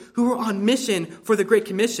believers who are on mission for the Great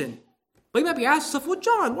Commission. But you might be asking yourself, well,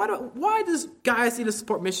 John, why does Gaius need to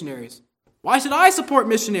support missionaries? Why should I support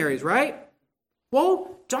missionaries, right?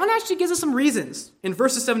 Well, John actually gives us some reasons in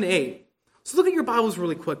verses 7 to 8. So look at your Bibles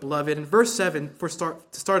really quick, beloved. In verse 7, to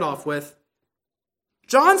start off with,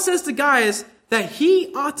 John says to Gaius that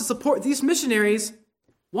he ought to support these missionaries,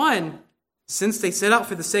 one, since they set out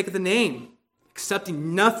for the sake of the name,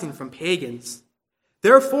 accepting nothing from pagans.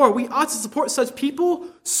 Therefore, we ought to support such people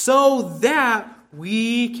so that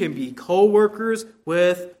we can be co-workers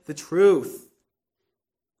with the truth.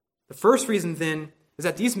 The first reason, then, is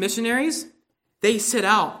that these missionaries, they set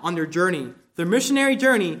out on their missionary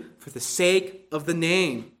journey for the sake of the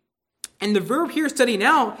name. And the verb here, studying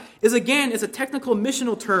out, is a technical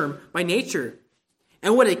missional term by nature.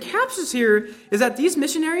 And what it captures here is that these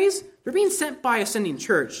missionaries, they're being sent by a sending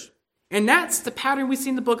church. And that's the pattern we see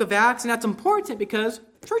in the book of Acts, and that's important because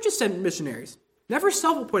churches send missionaries, never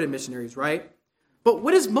self-appointed missionaries, right? But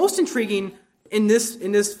what is most intriguing in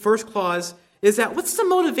this first clause is that what's the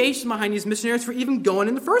motivation behind these missionaries for even going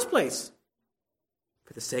in the first place?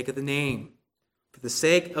 For the sake of the name. For the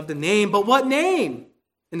sake of the name. But what name?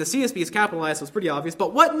 And the CSB is capitalized, so it's pretty obvious.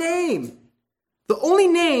 But what name? The only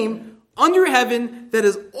name under heaven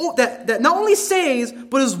that not only saves,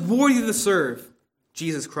 but is worthy to serve.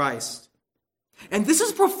 Jesus Christ. And this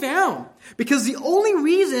is profound, because the only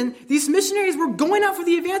reason these missionaries were going out for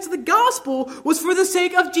the advance of the gospel was for the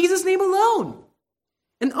sake of Jesus' name alone.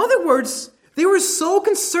 In other words, they were so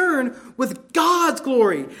concerned with God's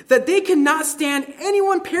glory that they could not stand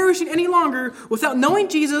anyone perishing any longer without knowing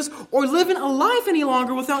Jesus or living a life any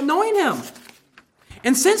longer without knowing him.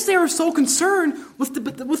 And since they were so concerned with the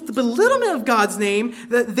belittlement of God's name,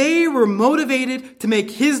 that they were motivated to make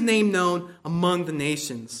his name known among the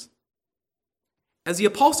nations. As the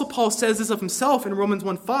Apostle Paul says this of himself in Romans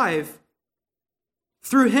 1:5,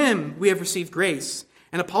 through him we have received grace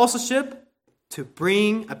and apostleship to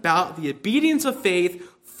bring about the obedience of faith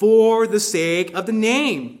for the sake of the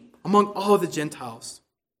name among all the Gentiles.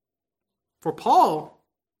 For Paul,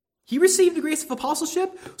 he received the grace of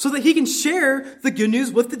apostleship so that he can share the good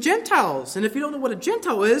news with the Gentiles. And if you don't know what a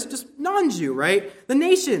Gentile is, just non-Jew, right? The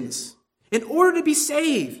nations. In order to be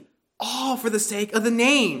saved, all for the sake of the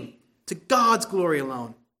name, to God's glory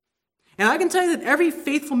alone. And I can tell you that every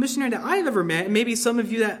faithful missionary that I've ever met, and maybe some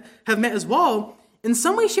of you that have met as well, in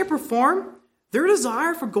some way, shape, or form, their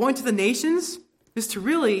desire for going to the nations is to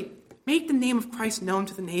really make the name of Christ known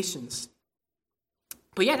to the nations.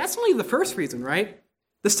 But yeah, that's only the first reason, right?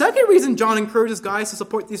 The second reason John encourages guys to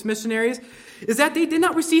support these missionaries is that they did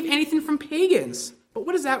not receive anything from pagans. But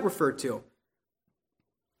what does that refer to?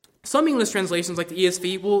 Some English translations, like the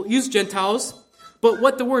ESV, will use Gentiles. But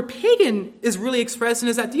what the word pagan is really expressing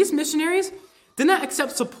is that these missionaries did not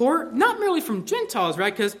accept support, not merely from Gentiles,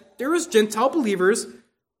 right? Because there was Gentile believers.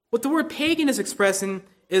 What the word pagan is expressing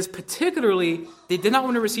is particularly they did not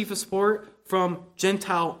want to receive support from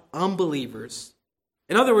Gentile unbelievers.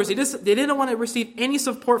 In other words, they didn't want to receive any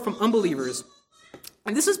support from unbelievers.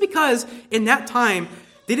 And this is because in that time,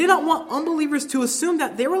 they did not want unbelievers to assume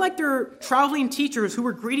that they were like their traveling teachers who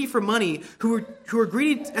were greedy for money, who were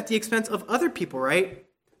greedy at the expense of other people, right?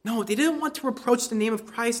 No, they didn't want to reproach the name of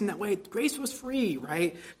Christ in that way. Grace was free,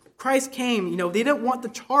 right? Christ came, they didn't want to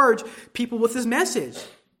charge people with his message.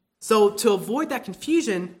 So to avoid that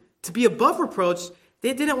confusion, to be above reproach,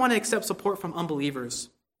 they didn't want to accept support from unbelievers.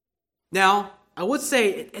 Now, I would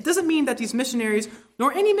say it doesn't mean that these missionaries,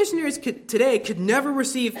 nor any missionaries today, could never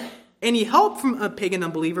receive any help from a pagan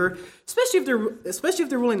unbeliever, especially if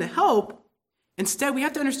they're willing to help. Instead, we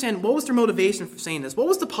have to understand what was their motivation for saying this. What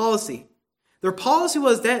was the policy? Their policy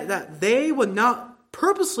was that they would not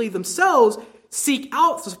purposely themselves seek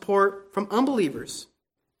out the support from unbelievers.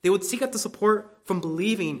 They would seek out the support from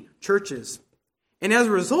believing churches. And as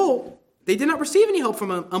a result, they did not receive any help from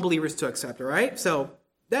unbelievers to accept, all right? So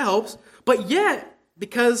that helps. But yet,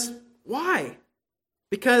 why?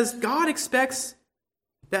 Because God expects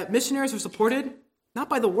that missionaries are supported not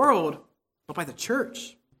by the world, but by the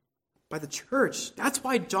church. By the church. That's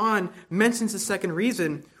why John mentions the second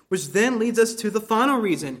reason, which then leads us to the final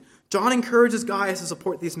reason. John encourages guys to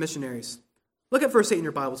support these missionaries. Look at verse 8 in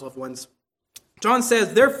your Bibles, loved ones. John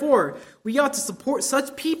says, therefore, we ought to support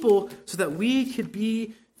such people so that we could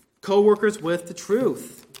be co-workers with the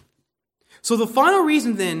truth. So the final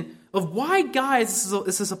reason then of why God is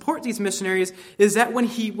to support these missionaries is that when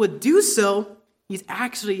he would do so, he's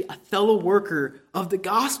actually a fellow worker of the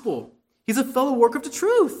gospel. He's a fellow worker of the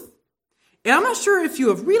truth. And I'm not sure if you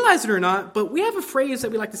have realized it or not, but we have a phrase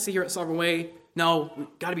that we like to see here at Sovereign Way. No,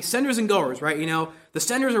 we've got to be senders and goers, right? The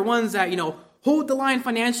senders are ones that, hold the line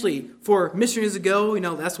financially for missionaries to go.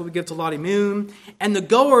 That's what we give to Lottie Moon. And the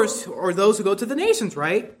goers are those who go to the nations,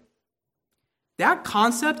 right? That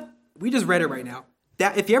concept, we just read it right now.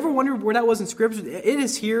 That if you ever wondered where that was in Scripture, it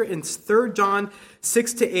is here in 3 John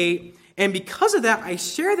 6-8. And because of that, I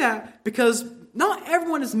share that because not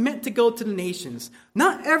everyone is meant to go to the nations.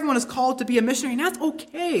 Not everyone is called to be a missionary, and that's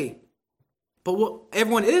okay. But what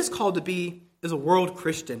everyone is called to be is a world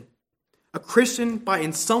Christian. A Christian by,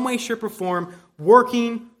 in some way, shape, or form,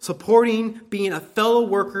 working, supporting, being a fellow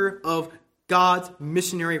worker of God's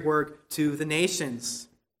missionary work to the nations.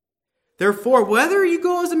 Therefore, whether you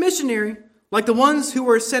go as a missionary, like the ones who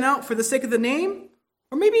were sent out for the sake of the name,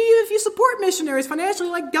 or maybe if you support missionaries financially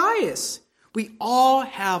like Gaius, we all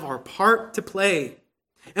have our part to play.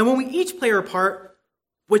 And when we each play our part,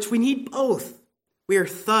 which we need both, we are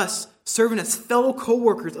thus serving as fellow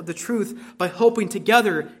co-workers of the truth by helping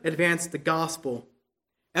together advance the gospel.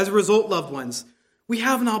 As a result, loved ones, we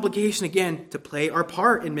have an obligation again to play our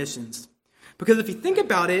part in missions. Because if you think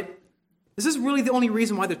about it, this is really the only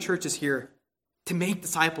reason why the church is here, to make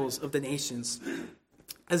disciples of the nations.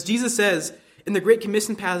 As Jesus says in the Great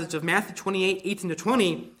Commission passage of Matthew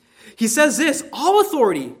 28:18-20, he says this, all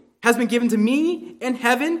authority has been given to me in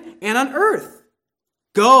heaven and on earth.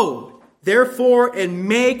 Go, therefore, and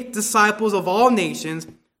make disciples of all nations,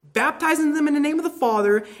 baptizing them in the name of the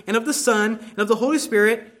Father and of the Son and of the Holy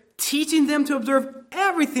Spirit, teaching them to observe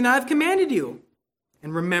everything I have commanded you.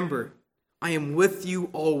 And remember, I am with you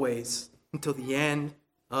always until the end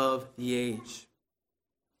of the age.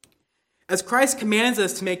 As Christ commands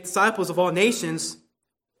us to make disciples of all nations,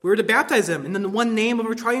 we are to baptize them in the one name of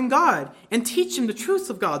our triune God and teach them the truths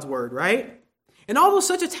of God's word, right? And although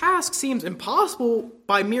such a task seems impossible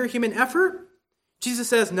by mere human effort, Jesus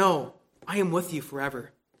says, no, I am with you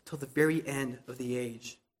forever till the very end of the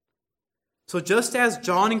age. So just as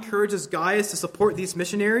John encourages Gaius to support these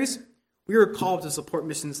missionaries, we are called to support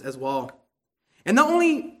missions as well. And not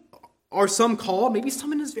only are some called, maybe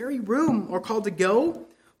some in this very room are called to go,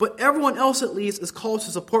 but everyone else at least is called to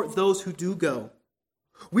support those who do go.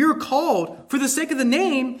 We are called for the sake of the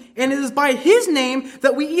name, and it is by his name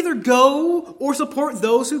that we either go or support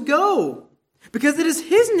those who go. Because it is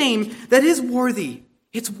his name that is worthy.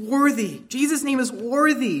 It's worthy. Jesus' name is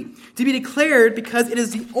worthy to be declared because it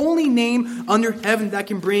is the only name under heaven that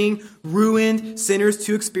can bring ruined sinners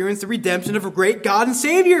to experience the redemption of a great God and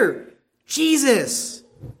Savior, Jesus.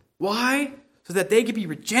 Why? So that they can be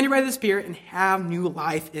regenerated by the Spirit and have new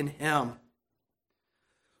life in him.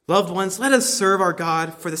 Loved ones, let us serve our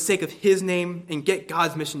God for the sake of his name and get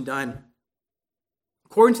God's mission done.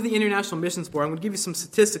 According to the International Missions Board, I'm going to give you some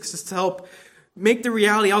statistics just to help make the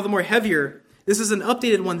reality all the more heavier. This is an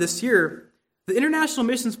updated one this year. The International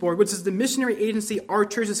Missions Board, which is the missionary agency our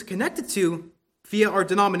church is connected to via our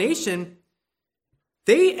denomination,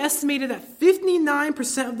 they estimated that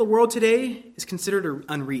 59% of the world today is considered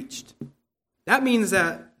unreached. That means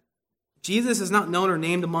that Jesus is not known or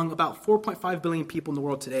named among about 4.5 billion people in the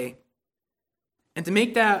world today. And to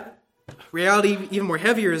make that reality even more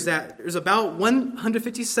heavier is that there's about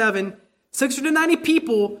 690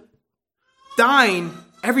 people dying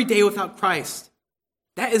every day without Christ.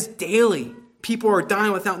 That is daily. People are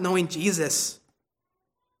dying without knowing Jesus.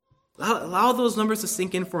 Allow those numbers to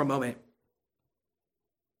sink in for a moment.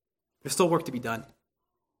 There's still work to be done.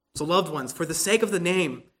 So loved ones, for the sake of the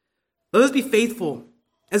name, let us be faithful,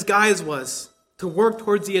 as Gaius was, to work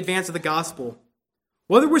towards the advance of the gospel.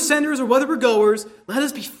 Whether we're senders or whether we're goers, let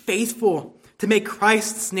us be faithful to make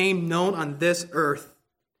Christ's name known on this earth.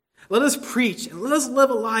 Let us preach and let us live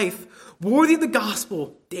a life worthy of the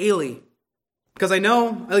gospel daily. Because I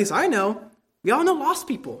know, at least I know, we all know lost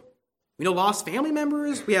people. We know lost family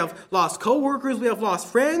members, we have lost co-workers, we have lost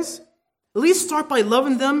friends. At least start by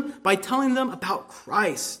loving them, by telling them about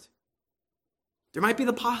Christ. There might be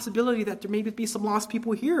the possibility that there may be some lost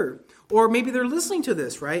people here. Or maybe they're listening to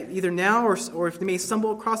this, right? Either now or if they may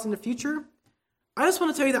stumble across in the future. I just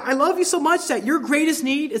want to tell you that I love you so much that your greatest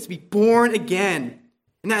need is to be born again.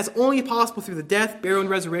 And that is only possible through the death, burial, and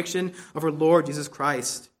resurrection of our Lord Jesus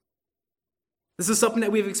Christ. This is something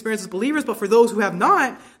that we've experienced as believers, but for those who have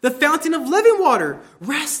not, the fountain of living water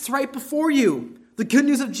rests right before you. The good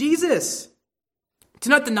news of Jesus. Do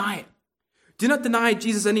not deny it. Do not deny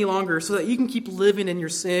Jesus any longer so that you can keep living in your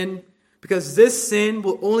sin, because this sin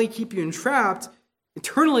will only keep you entrapped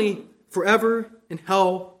eternally, forever, in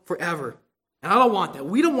hell forever. And I don't want that.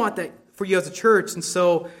 We don't want that for you as a church. And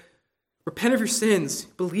so repent of your sins,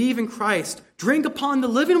 believe in Christ, drink upon the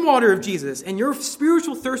living water of Jesus, and your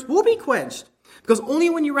spiritual thirst will be quenched. Because only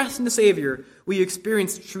when you rest in the Savior will you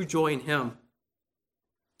experience true joy in Him.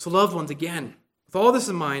 So loved ones, again, with all this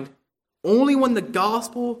in mind, only when the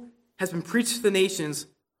gospel has been preached to the nations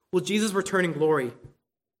will Jesus return in glory.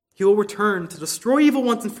 He will return to destroy evil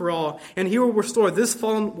once and for all, and He will restore this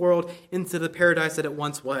fallen world into the paradise that it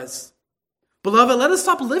once was. Beloved, let us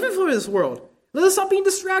stop living for this world. Let us stop being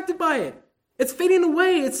distracted by it. It's fading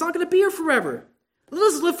away. It's not going to be here forever.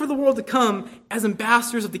 Let us live for the world to come as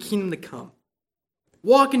ambassadors of the kingdom to come.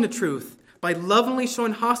 Walk in the truth by lovingly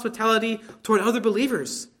showing hospitality toward other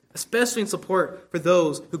believers, especially in support for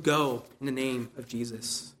those who go in the name of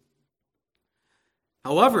Jesus.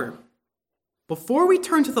 However, before we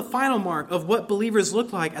turn to the final mark of what believers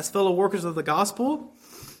look like as fellow workers of the gospel,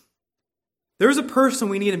 there is a person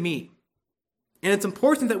we need to meet. And it's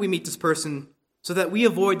important that we meet this person so that we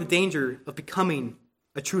avoid the danger of becoming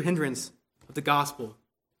a true hindrance of the gospel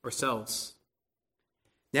ourselves.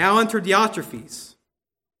 Now enter Diotrephes.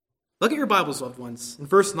 Look at your Bibles, loved ones, in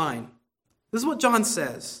verse 9. This is what John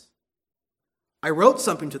says. I wrote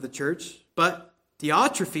something to the church, but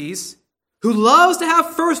Diotrephes, who loves to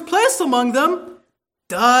have first place among them,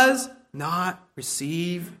 does not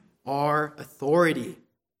receive our authority.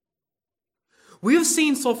 We have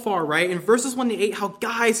seen so far, right, in verses 1 to 8, how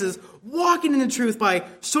Gaius is walking in the truth by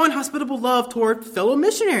showing hospitable love toward fellow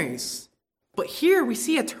missionaries. But here we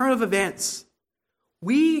see a turn of events.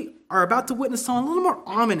 We are about to witness something a little more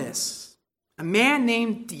ominous. A man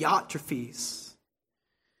named Diotrephes.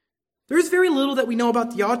 There's very little that we know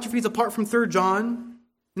about Diotrephes apart from 3 John.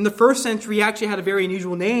 In the first century, he actually had a very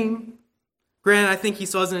unusual name. Granted, I think he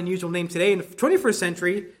still has an unusual name today in the 21st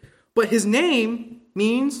century. But his name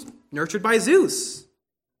means nurtured by Zeus.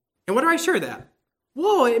 And what do I share that?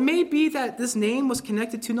 Well, it may be that this name was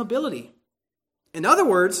connected to nobility. In other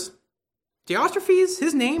words, Diotrephes,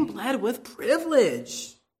 his name bled with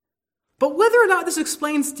privilege. But whether or not this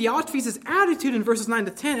explains Diotrephes' attitude in verses 9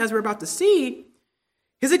 to 10, as we're about to see,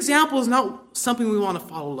 his example is not something we want to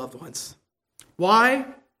follow, loved ones. Why?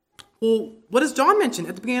 Well, what does John mention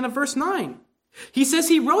at the beginning of verse 9? He says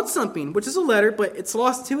he wrote something, which is a letter, but it's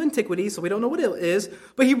lost to antiquity, so we don't know what it is.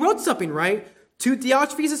 But he wrote something, right, to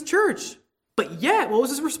Diotrephes' church. But yet, what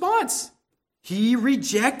was his response? He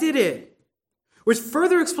rejected it, which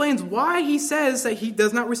further explains why he says that he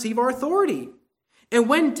does not receive our authority. And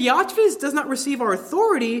when Diotrephes does not receive our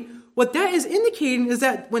authority, what that is indicating is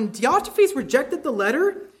that when Diotrephes rejected the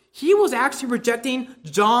letter, he was actually rejecting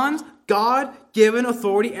John's God-given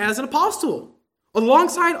authority as an apostle,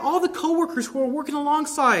 alongside all the co-workers who are working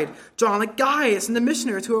alongside John, like Gaius and the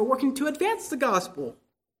missionaries who are working to advance the gospel.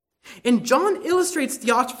 And John illustrates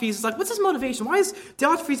Diotrephes as like, what's his motivation? Why is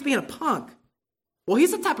Diotrephes being a punk? Well,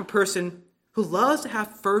 he's the type of person who loves to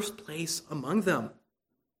have first place among them.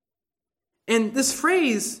 And this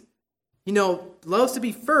phrase, loves to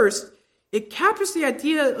be first, it captures the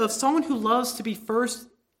idea of someone who loves to be first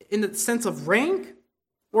in the sense of rank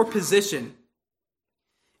or position.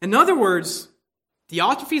 In other words,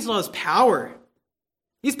 Diotrephes loves power.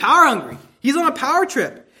 He's power hungry. He's on a power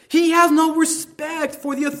trip. He has no respect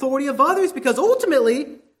for the authority of others because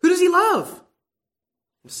ultimately, who does he love?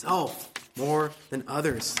 Himself more than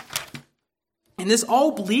others. And this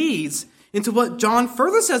all bleeds into what John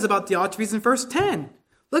further says about Diotrephes in verse 10.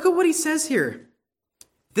 Look at what he says here.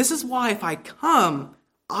 This is why if I come,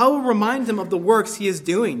 I will remind him of the works he is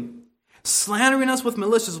doing, slandering us with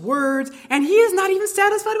malicious words, and he is not even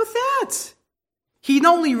satisfied with that. He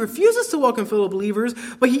not only refuses to welcome fellow believers,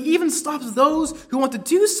 but he even stops those who want to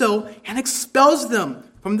do so and expels them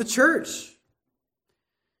from the church.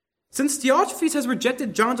 Since Diotrephes has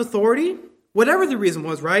rejected John's authority, whatever the reason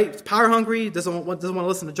was, right? He's power hungry, doesn't want to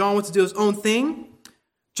listen to John, wants to do his own thing.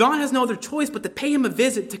 John has no other choice but to pay him a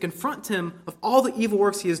visit to confront him of all the evil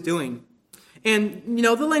works he is doing. And,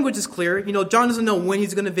 the language is clear. John doesn't know when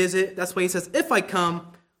he's going to visit. That's why he says, if I come.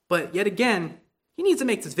 But yet again, he needs to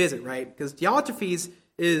make this visit, right? Because Diotrephes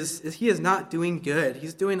is not doing good.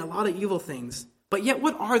 He's doing a lot of evil things. But yet,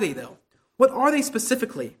 what are they, though? What are they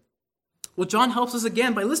specifically? Well, John helps us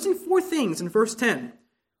again by listing 4 things in verse 10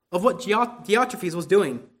 of what Diotrephes was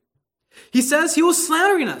doing. He says he was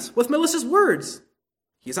slandering us with malicious words.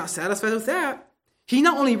 He's not satisfied with that. He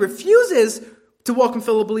not only refuses to welcome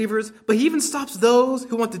fellow believers, but he even stops those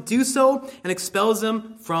who want to do so and expels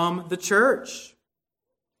them from the church.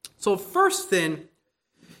 So first then,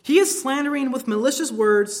 he is slandering with malicious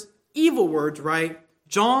words, evil words, right?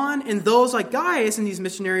 John and those like Gaius and these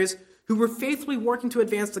missionaries who were faithfully working to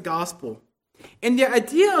advance the gospel. And the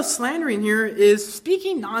idea of slandering here is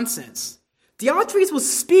speaking nonsense. Diotrephes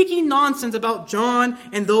was speaking nonsense about John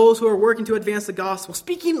and those who are working to advance the gospel,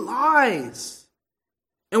 speaking lies.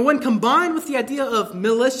 And when combined with the idea of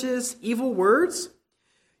malicious, evil words,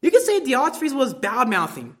 you could say Diotrephes was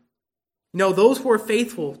bad-mouthing, those who are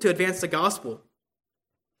faithful to advance the gospel.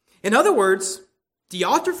 In other words,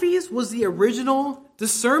 Diotrephes was the original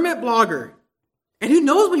discernment blogger. And who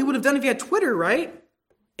knows what he would have done if he had Twitter, right?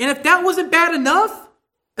 And if that wasn't bad enough,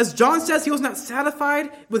 as John says, he was not satisfied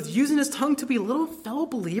with using his tongue to belittle fellow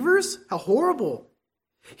believers. How horrible.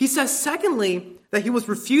 He says, secondly, that he was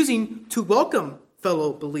refusing to welcome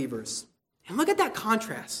fellow believers. And look at that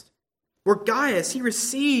contrast. Where Gaius, he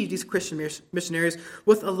received these Christian missionaries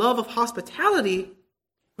with a love of hospitality,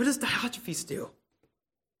 what does Diotrephes do?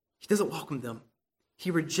 He doesn't welcome them.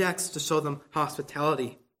 He rejects to show them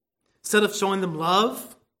hospitality. Instead of showing them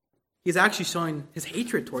love, he's actually showing his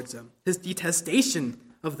hatred towards them, his detestation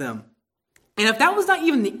of them. And if that was not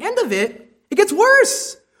even the end of it, it gets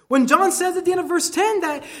worse. When John says at the end of verse 10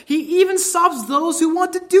 that he even stops those who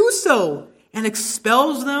want to do so and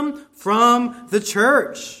expels them from the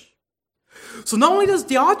church. So not only does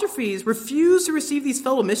Diotrephes refuse to receive these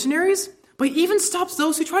fellow missionaries, but he even stops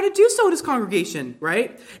those who try to do so in his congregation,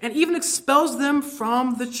 right? And even expels them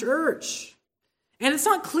from the church. And it's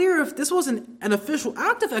not clear if this was an official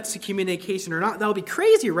act of excommunication or not. That would be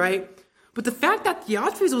crazy, right? But the fact that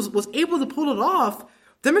Diotrephes was able to pull it off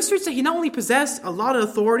demonstrates that he not only possessed a lot of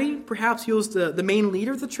authority, perhaps he was the main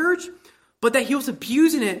leader of the church, but that he was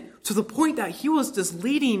abusing it to the point that he was just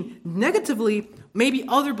leading negatively maybe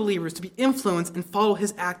other believers to be influenced and follow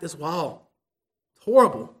his act as well. It's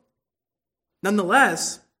horrible.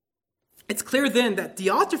 Nonetheless, it's clear then that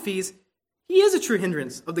Diotrephes, he is a true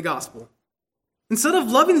hindrance of the gospel. Instead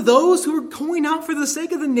of loving those who are going out for the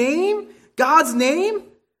sake of the name, God's name,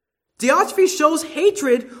 Diotrephes shows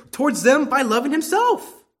hatred towards them by loving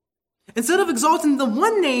himself. Instead of exalting the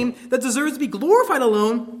one name that deserves to be glorified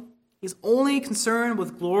alone, he's only concerned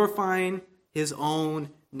with glorifying his own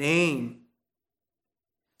name.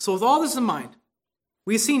 So with all this in mind,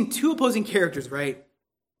 we've seen two opposing characters, right?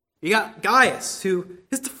 You got Gaius, who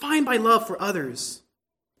is defined by love for others.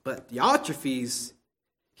 But Diotrephes,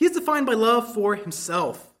 he is defined by love for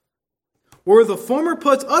himself. Where the former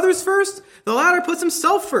puts others first, the latter puts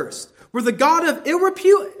himself first. Where the God of ill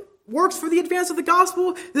repute works for the advance of the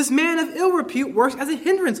gospel, this man of ill repute works as a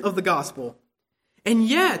hindrance of the gospel. And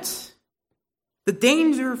yet, the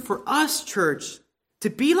danger for us, church, to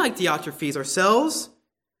be like Diotrephes ourselves,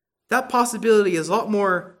 that possibility is a lot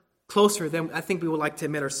more closer than I think we would like to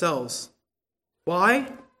admit ourselves. Why?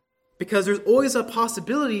 Because there's always a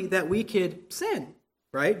possibility that we could sin,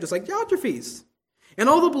 right? Just like Diotrephes. And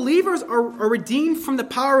although believers are redeemed from the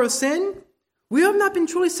power of sin, we have not been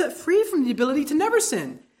truly set free from the ability to never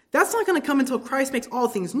sin. That's not going to come until Christ makes all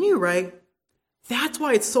things new, right? That's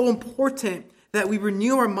why it's so important that we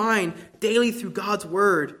renew our mind daily through God's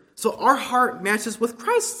word, so our heart matches with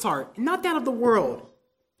Christ's heart and not that of the world.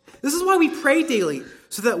 This is why we pray daily,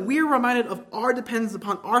 so that we are reminded of our dependence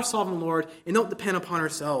upon our sovereign Lord and don't depend upon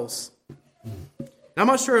ourselves. And I'm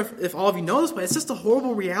not sure if all of you know this, but it's just a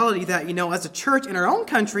horrible reality that, as a church in our own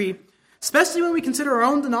country, especially when we consider our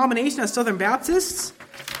own denomination as Southern Baptists,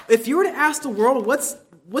 if you were to ask the world,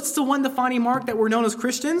 what's the one defining mark that we're known as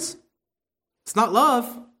Christians? It's not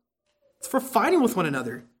love. It's for fighting with one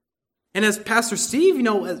another. And as Pastor Steve,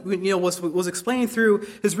 was explaining through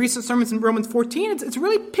his recent sermons in Romans 14, it's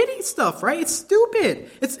really pity stuff, right? It's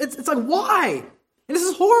stupid. It's like, why? And this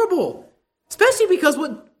is horrible. Especially because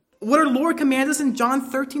what our Lord commands us in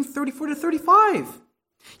John 13:34-35.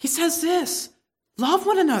 He says this, love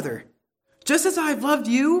one another. Just as I have loved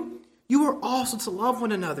you, you are also to love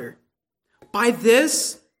one another. By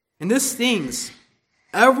this and these things,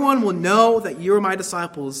 everyone will know that you are my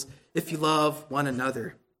disciples if you love one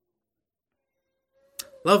another.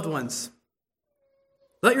 Loved ones,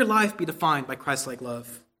 let your life be defined by Christ-like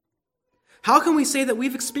love. How can we say that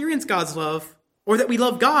we've experienced God's love or that we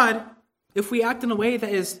love God if we act in a way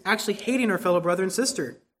that is actually hating our fellow brother and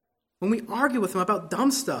sister? When we argue with them about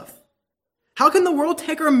dumb stuff? How can the world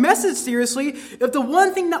take our message seriously if the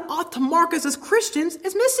one thing that ought to mark us as Christians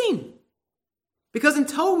is missing? Because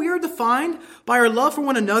until we are defined by our love for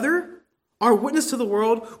one another, our witness to the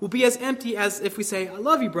world will be as empty as if we say, I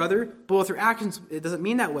love you, brother, but with our actions, it doesn't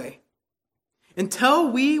mean that way.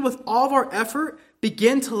 Until we, with all of our effort,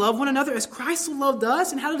 begin to love one another as Christ loved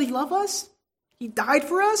us, and how did he love us? He died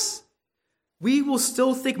for us. We will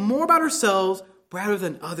still think more about ourselves rather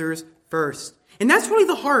than others first. And that's really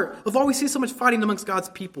the heart of why we see so much fighting amongst God's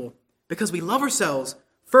people, because we love ourselves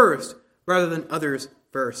first rather than others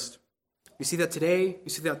first. You see that today, you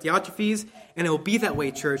see that at Diotrephes, and it will be that way,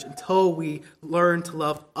 church, until we learn to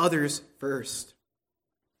love others first.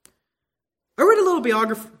 I read a little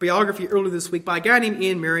biography earlier this week by a guy named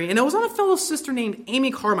Ian Murray, and it was on a fellow sister named Amy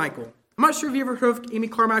Carmichael. I'm not sure if you ever heard of Amy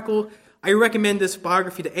Carmichael. I recommend this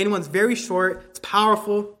biography to anyone. It's very short, it's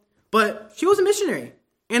powerful, but she was a missionary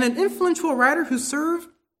and an influential writer who served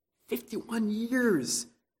 51 years.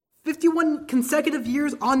 51 consecutive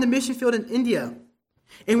years on the mission field in India.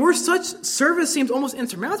 And where such service seems almost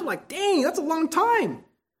insurmountable, like, dang, that's a long time.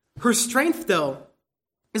 Her strength, though,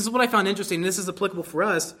 this is what I found interesting, and this is applicable for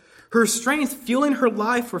us. Her strength fueling her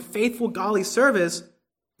life for faithful, godly service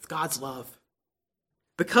with God's love.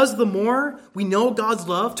 Because the more we know God's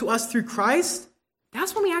love to us through Christ,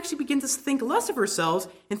 that's when we actually begin to think less of ourselves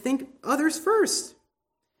and think others first.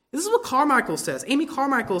 This is what Carmichael says. Amy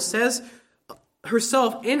Carmichael says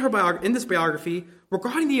herself in this biography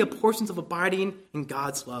regarding the importance of abiding in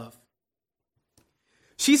God's love.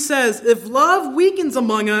 She says, if love weakens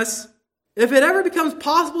among us, if it ever becomes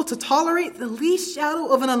possible to tolerate the least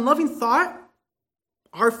shadow of an unloving thought,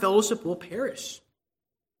 our fellowship will perish.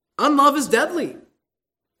 Unlove is deadly.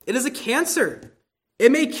 It is a cancer.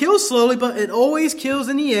 It may kill slowly, but it always kills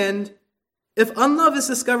in the end. If unlove is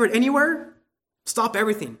discovered anywhere, stop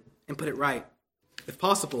everything and put it right. If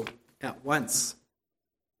possible, at once.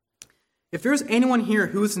 If there's anyone here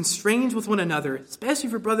who is estranged with one another, especially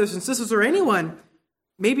for brothers and sisters or anyone,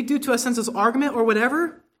 maybe due to a senseless argument or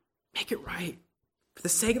whatever, make it right. For the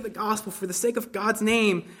sake of the gospel, for the sake of God's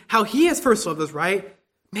name, how he has first loved us, right?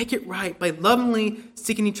 Make it right by lovingly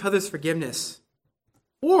seeking each other's forgiveness.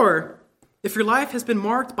 Or, if your life has been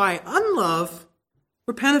marked by unlove,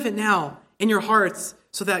 repent of it now in your hearts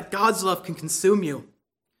so that God's love can consume you.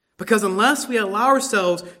 Because unless we allow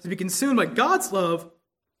ourselves to be consumed by God's love,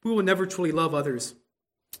 we will never truly love others.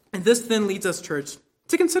 And this then leads us, church,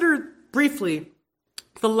 to consider briefly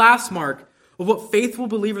the last mark of what faithful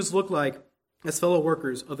believers look like as fellow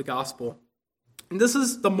workers of the gospel. And this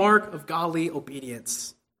is the mark of godly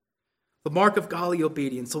obedience. The mark of godly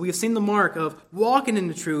obedience. So we have seen the mark of walking in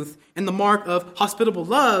the truth and the mark of hospitable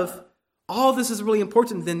love. All this is really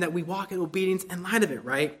important then that we walk in obedience in light of it,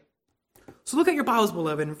 right? So look at your Bibles,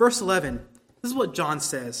 beloved. In verse 11, this is what John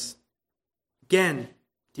says. Again,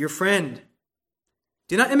 dear friend,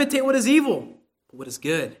 do not imitate what is evil, but what is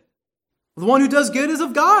good. The one who does good is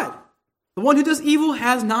of God. The one who does evil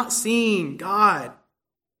has not seen God.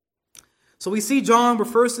 So we see John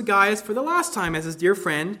refers to Gaius for the last time as his dear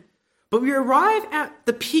friend, but we arrive at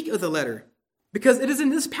the peak of the letter because it is in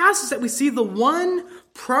this passage that we see the one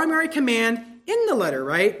primary command in the letter,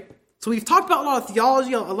 right? So we've talked about a lot of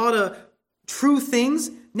theology, a lot of true things.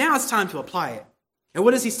 Now it's time to apply it. And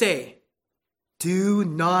what does he say? Do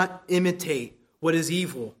not imitate what is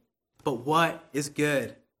evil, but what is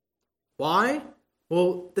good. Why?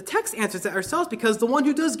 Well, the text answers that ourselves because the one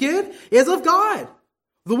who does good is of God.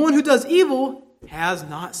 The one who does evil has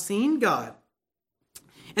not seen God.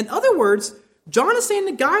 In other words, John is saying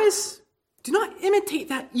to guys, do not imitate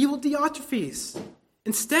that evil Diotrephes.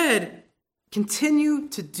 Instead, continue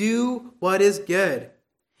to do what is good.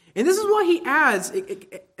 And this is why he adds,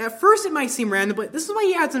 at first it might seem random, but this is why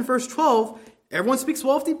he adds in verse 12, everyone speaks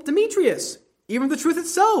well of Demetrius, even the truth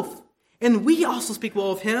itself. And we also speak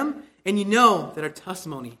well of him, and you know that our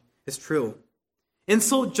testimony is true. And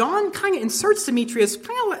so John kind of inserts Demetrius,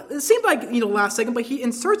 it seemed like, last second, but he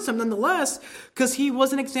inserts him nonetheless because he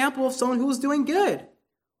was an example of someone who was doing good.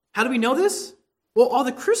 How do we know this? Well, all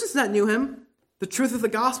the Christians that knew him, the truth of the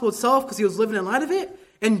gospel itself, because he was living in light of it,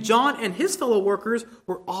 and John and his fellow workers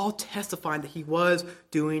were all testifying that he was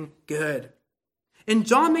doing good. And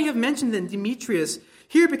John may have mentioned then Demetrius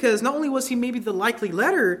here because not only was he maybe the likely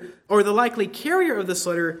letter or the likely carrier of this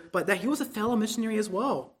letter, but that he was a fellow missionary as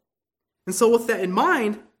well. And so with that in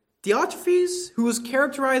mind, Diotrephes, who was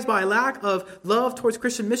characterized by a lack of love towards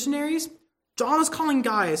Christian missionaries, John is calling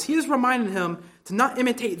Gaius. He is reminding him to not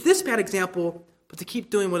imitate this bad example, but to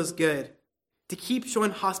keep doing what is good. To keep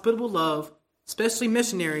showing hospitable love, especially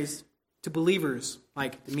missionaries, to believers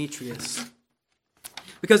like Demetrius.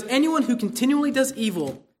 Because anyone who continually does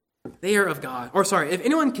evil, they are of God. If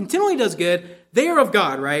anyone continually does good, they are of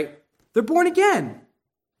God, right? They're born again.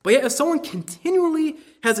 But yet if someone continually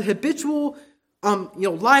has a habitual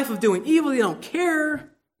life of doing evil, they don't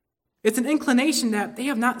care, it's an inclination that they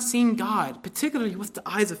have not seen God, particularly with the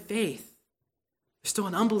eyes of faith. They're still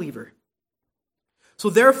an unbeliever. So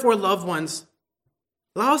therefore, loved ones,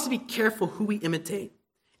 allow us to be careful who we imitate.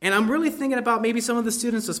 And I'm really thinking about maybe some of the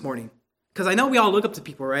students this morning. Because I know we all look up to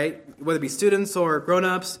people, right? Whether it be students or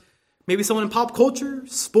grown-ups. Maybe someone in pop culture,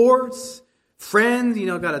 sports, friends,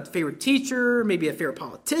 got a favorite teacher, maybe a favorite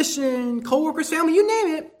politician, coworkers, family, you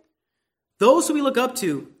name it. Those who we look up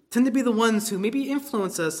to tend to be the ones who maybe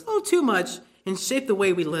influence us a little too much and shape the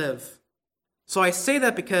way we live. So I say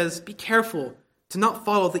that because be careful to not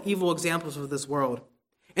follow the evil examples of this world.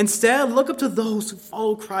 Instead, look up to those who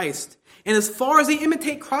follow Christ. And as far as they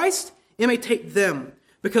imitate Christ, imitate them.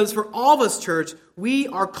 Because for all of us, church, we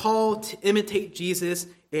are called to imitate Jesus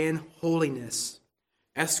in holiness.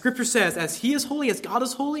 As Scripture says, as He is holy, as God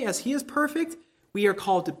is holy, as He is perfect, we are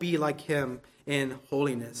called to be like Him in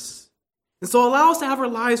holiness. And so allow us to have our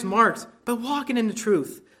lives marked by walking in the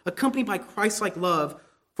truth, accompanied by Christ-like love,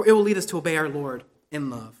 for it will lead us to obey our Lord in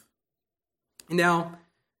love. And now,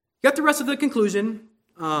 you got the rest of the conclusion.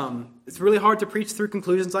 It's really hard to preach through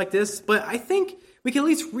conclusions like this, but I think we can at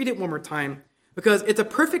least read it one more time because it's a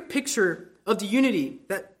perfect picture of the unity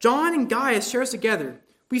that John and Gaius shares together.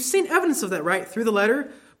 We've seen evidence of that, right, through the letter,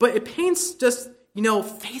 but it paints just,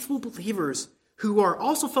 faithful believers who are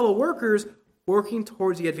also fellow workers working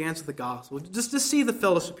towards the advance of the gospel. Just to see the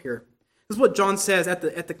fellowship here. This is what John says at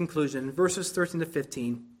the conclusion, verses 13 to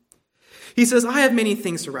 15. He says, I have many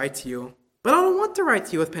things to write to you, but I don't want to write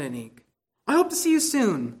to you with pen and ink. I hope to see you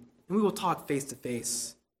soon, and we will talk face to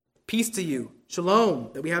face. Peace to you.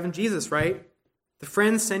 Shalom, that we have in Jesus, right? The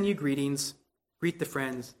friends send you greetings. Greet the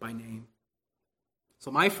friends by name. So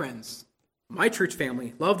my friends, my church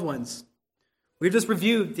family, loved ones, we've just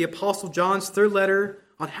reviewed the Apostle John's third letter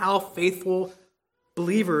on how faithful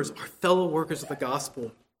believers are fellow workers of the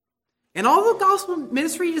gospel. And although gospel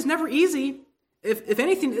ministry is never easy, if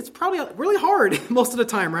anything, it's probably really hard most of the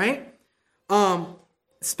time, right?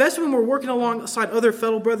 Especially when we're working alongside other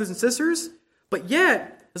fellow brothers and sisters. But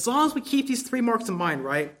yet, as long as we keep these three marks in mind,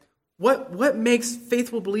 right? What makes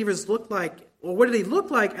faithful believers look like, or what do they look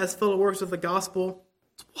like as fellow workers of the gospel?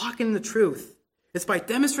 It's walking in the truth. It's by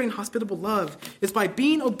demonstrating hospitable love. It's by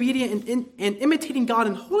being obedient and imitating God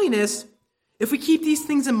in holiness. If we keep these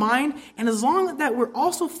things in mind, and as long as that we're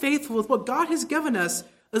also faithful with what God has given us,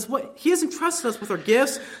 as what He has entrusted us with our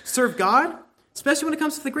gifts, serve God, especially when it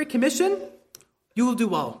comes to the Great Commission, you will do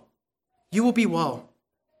well. You will be well.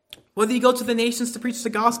 Whether you go to the nations to preach the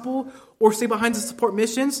gospel or stay behind to support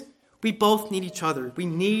missions, we both need each other. We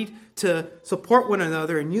need to support one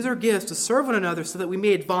another and use our gifts to serve one another so that we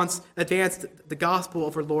may advance the gospel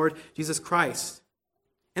of our Lord Jesus Christ.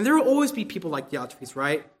 And there will always be people like Diotrephes,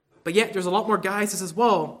 right? But yet there's a lot more guys as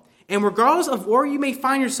well. And regardless of where you may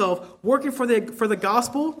find yourself working for the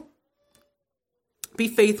gospel, be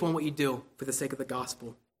faithful in what you do for the sake of the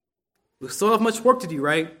gospel. We still have much work to do,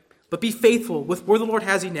 right? But be faithful with where the Lord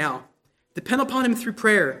has you now. Depend upon Him through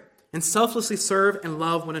prayer and selflessly serve and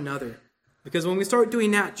love one another. Because when we start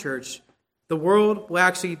doing that, church, the world will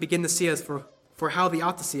actually begin to see us for how they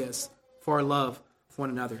ought to see us, for our love for one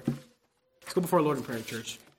another. Let's go before our Lord in prayer, church.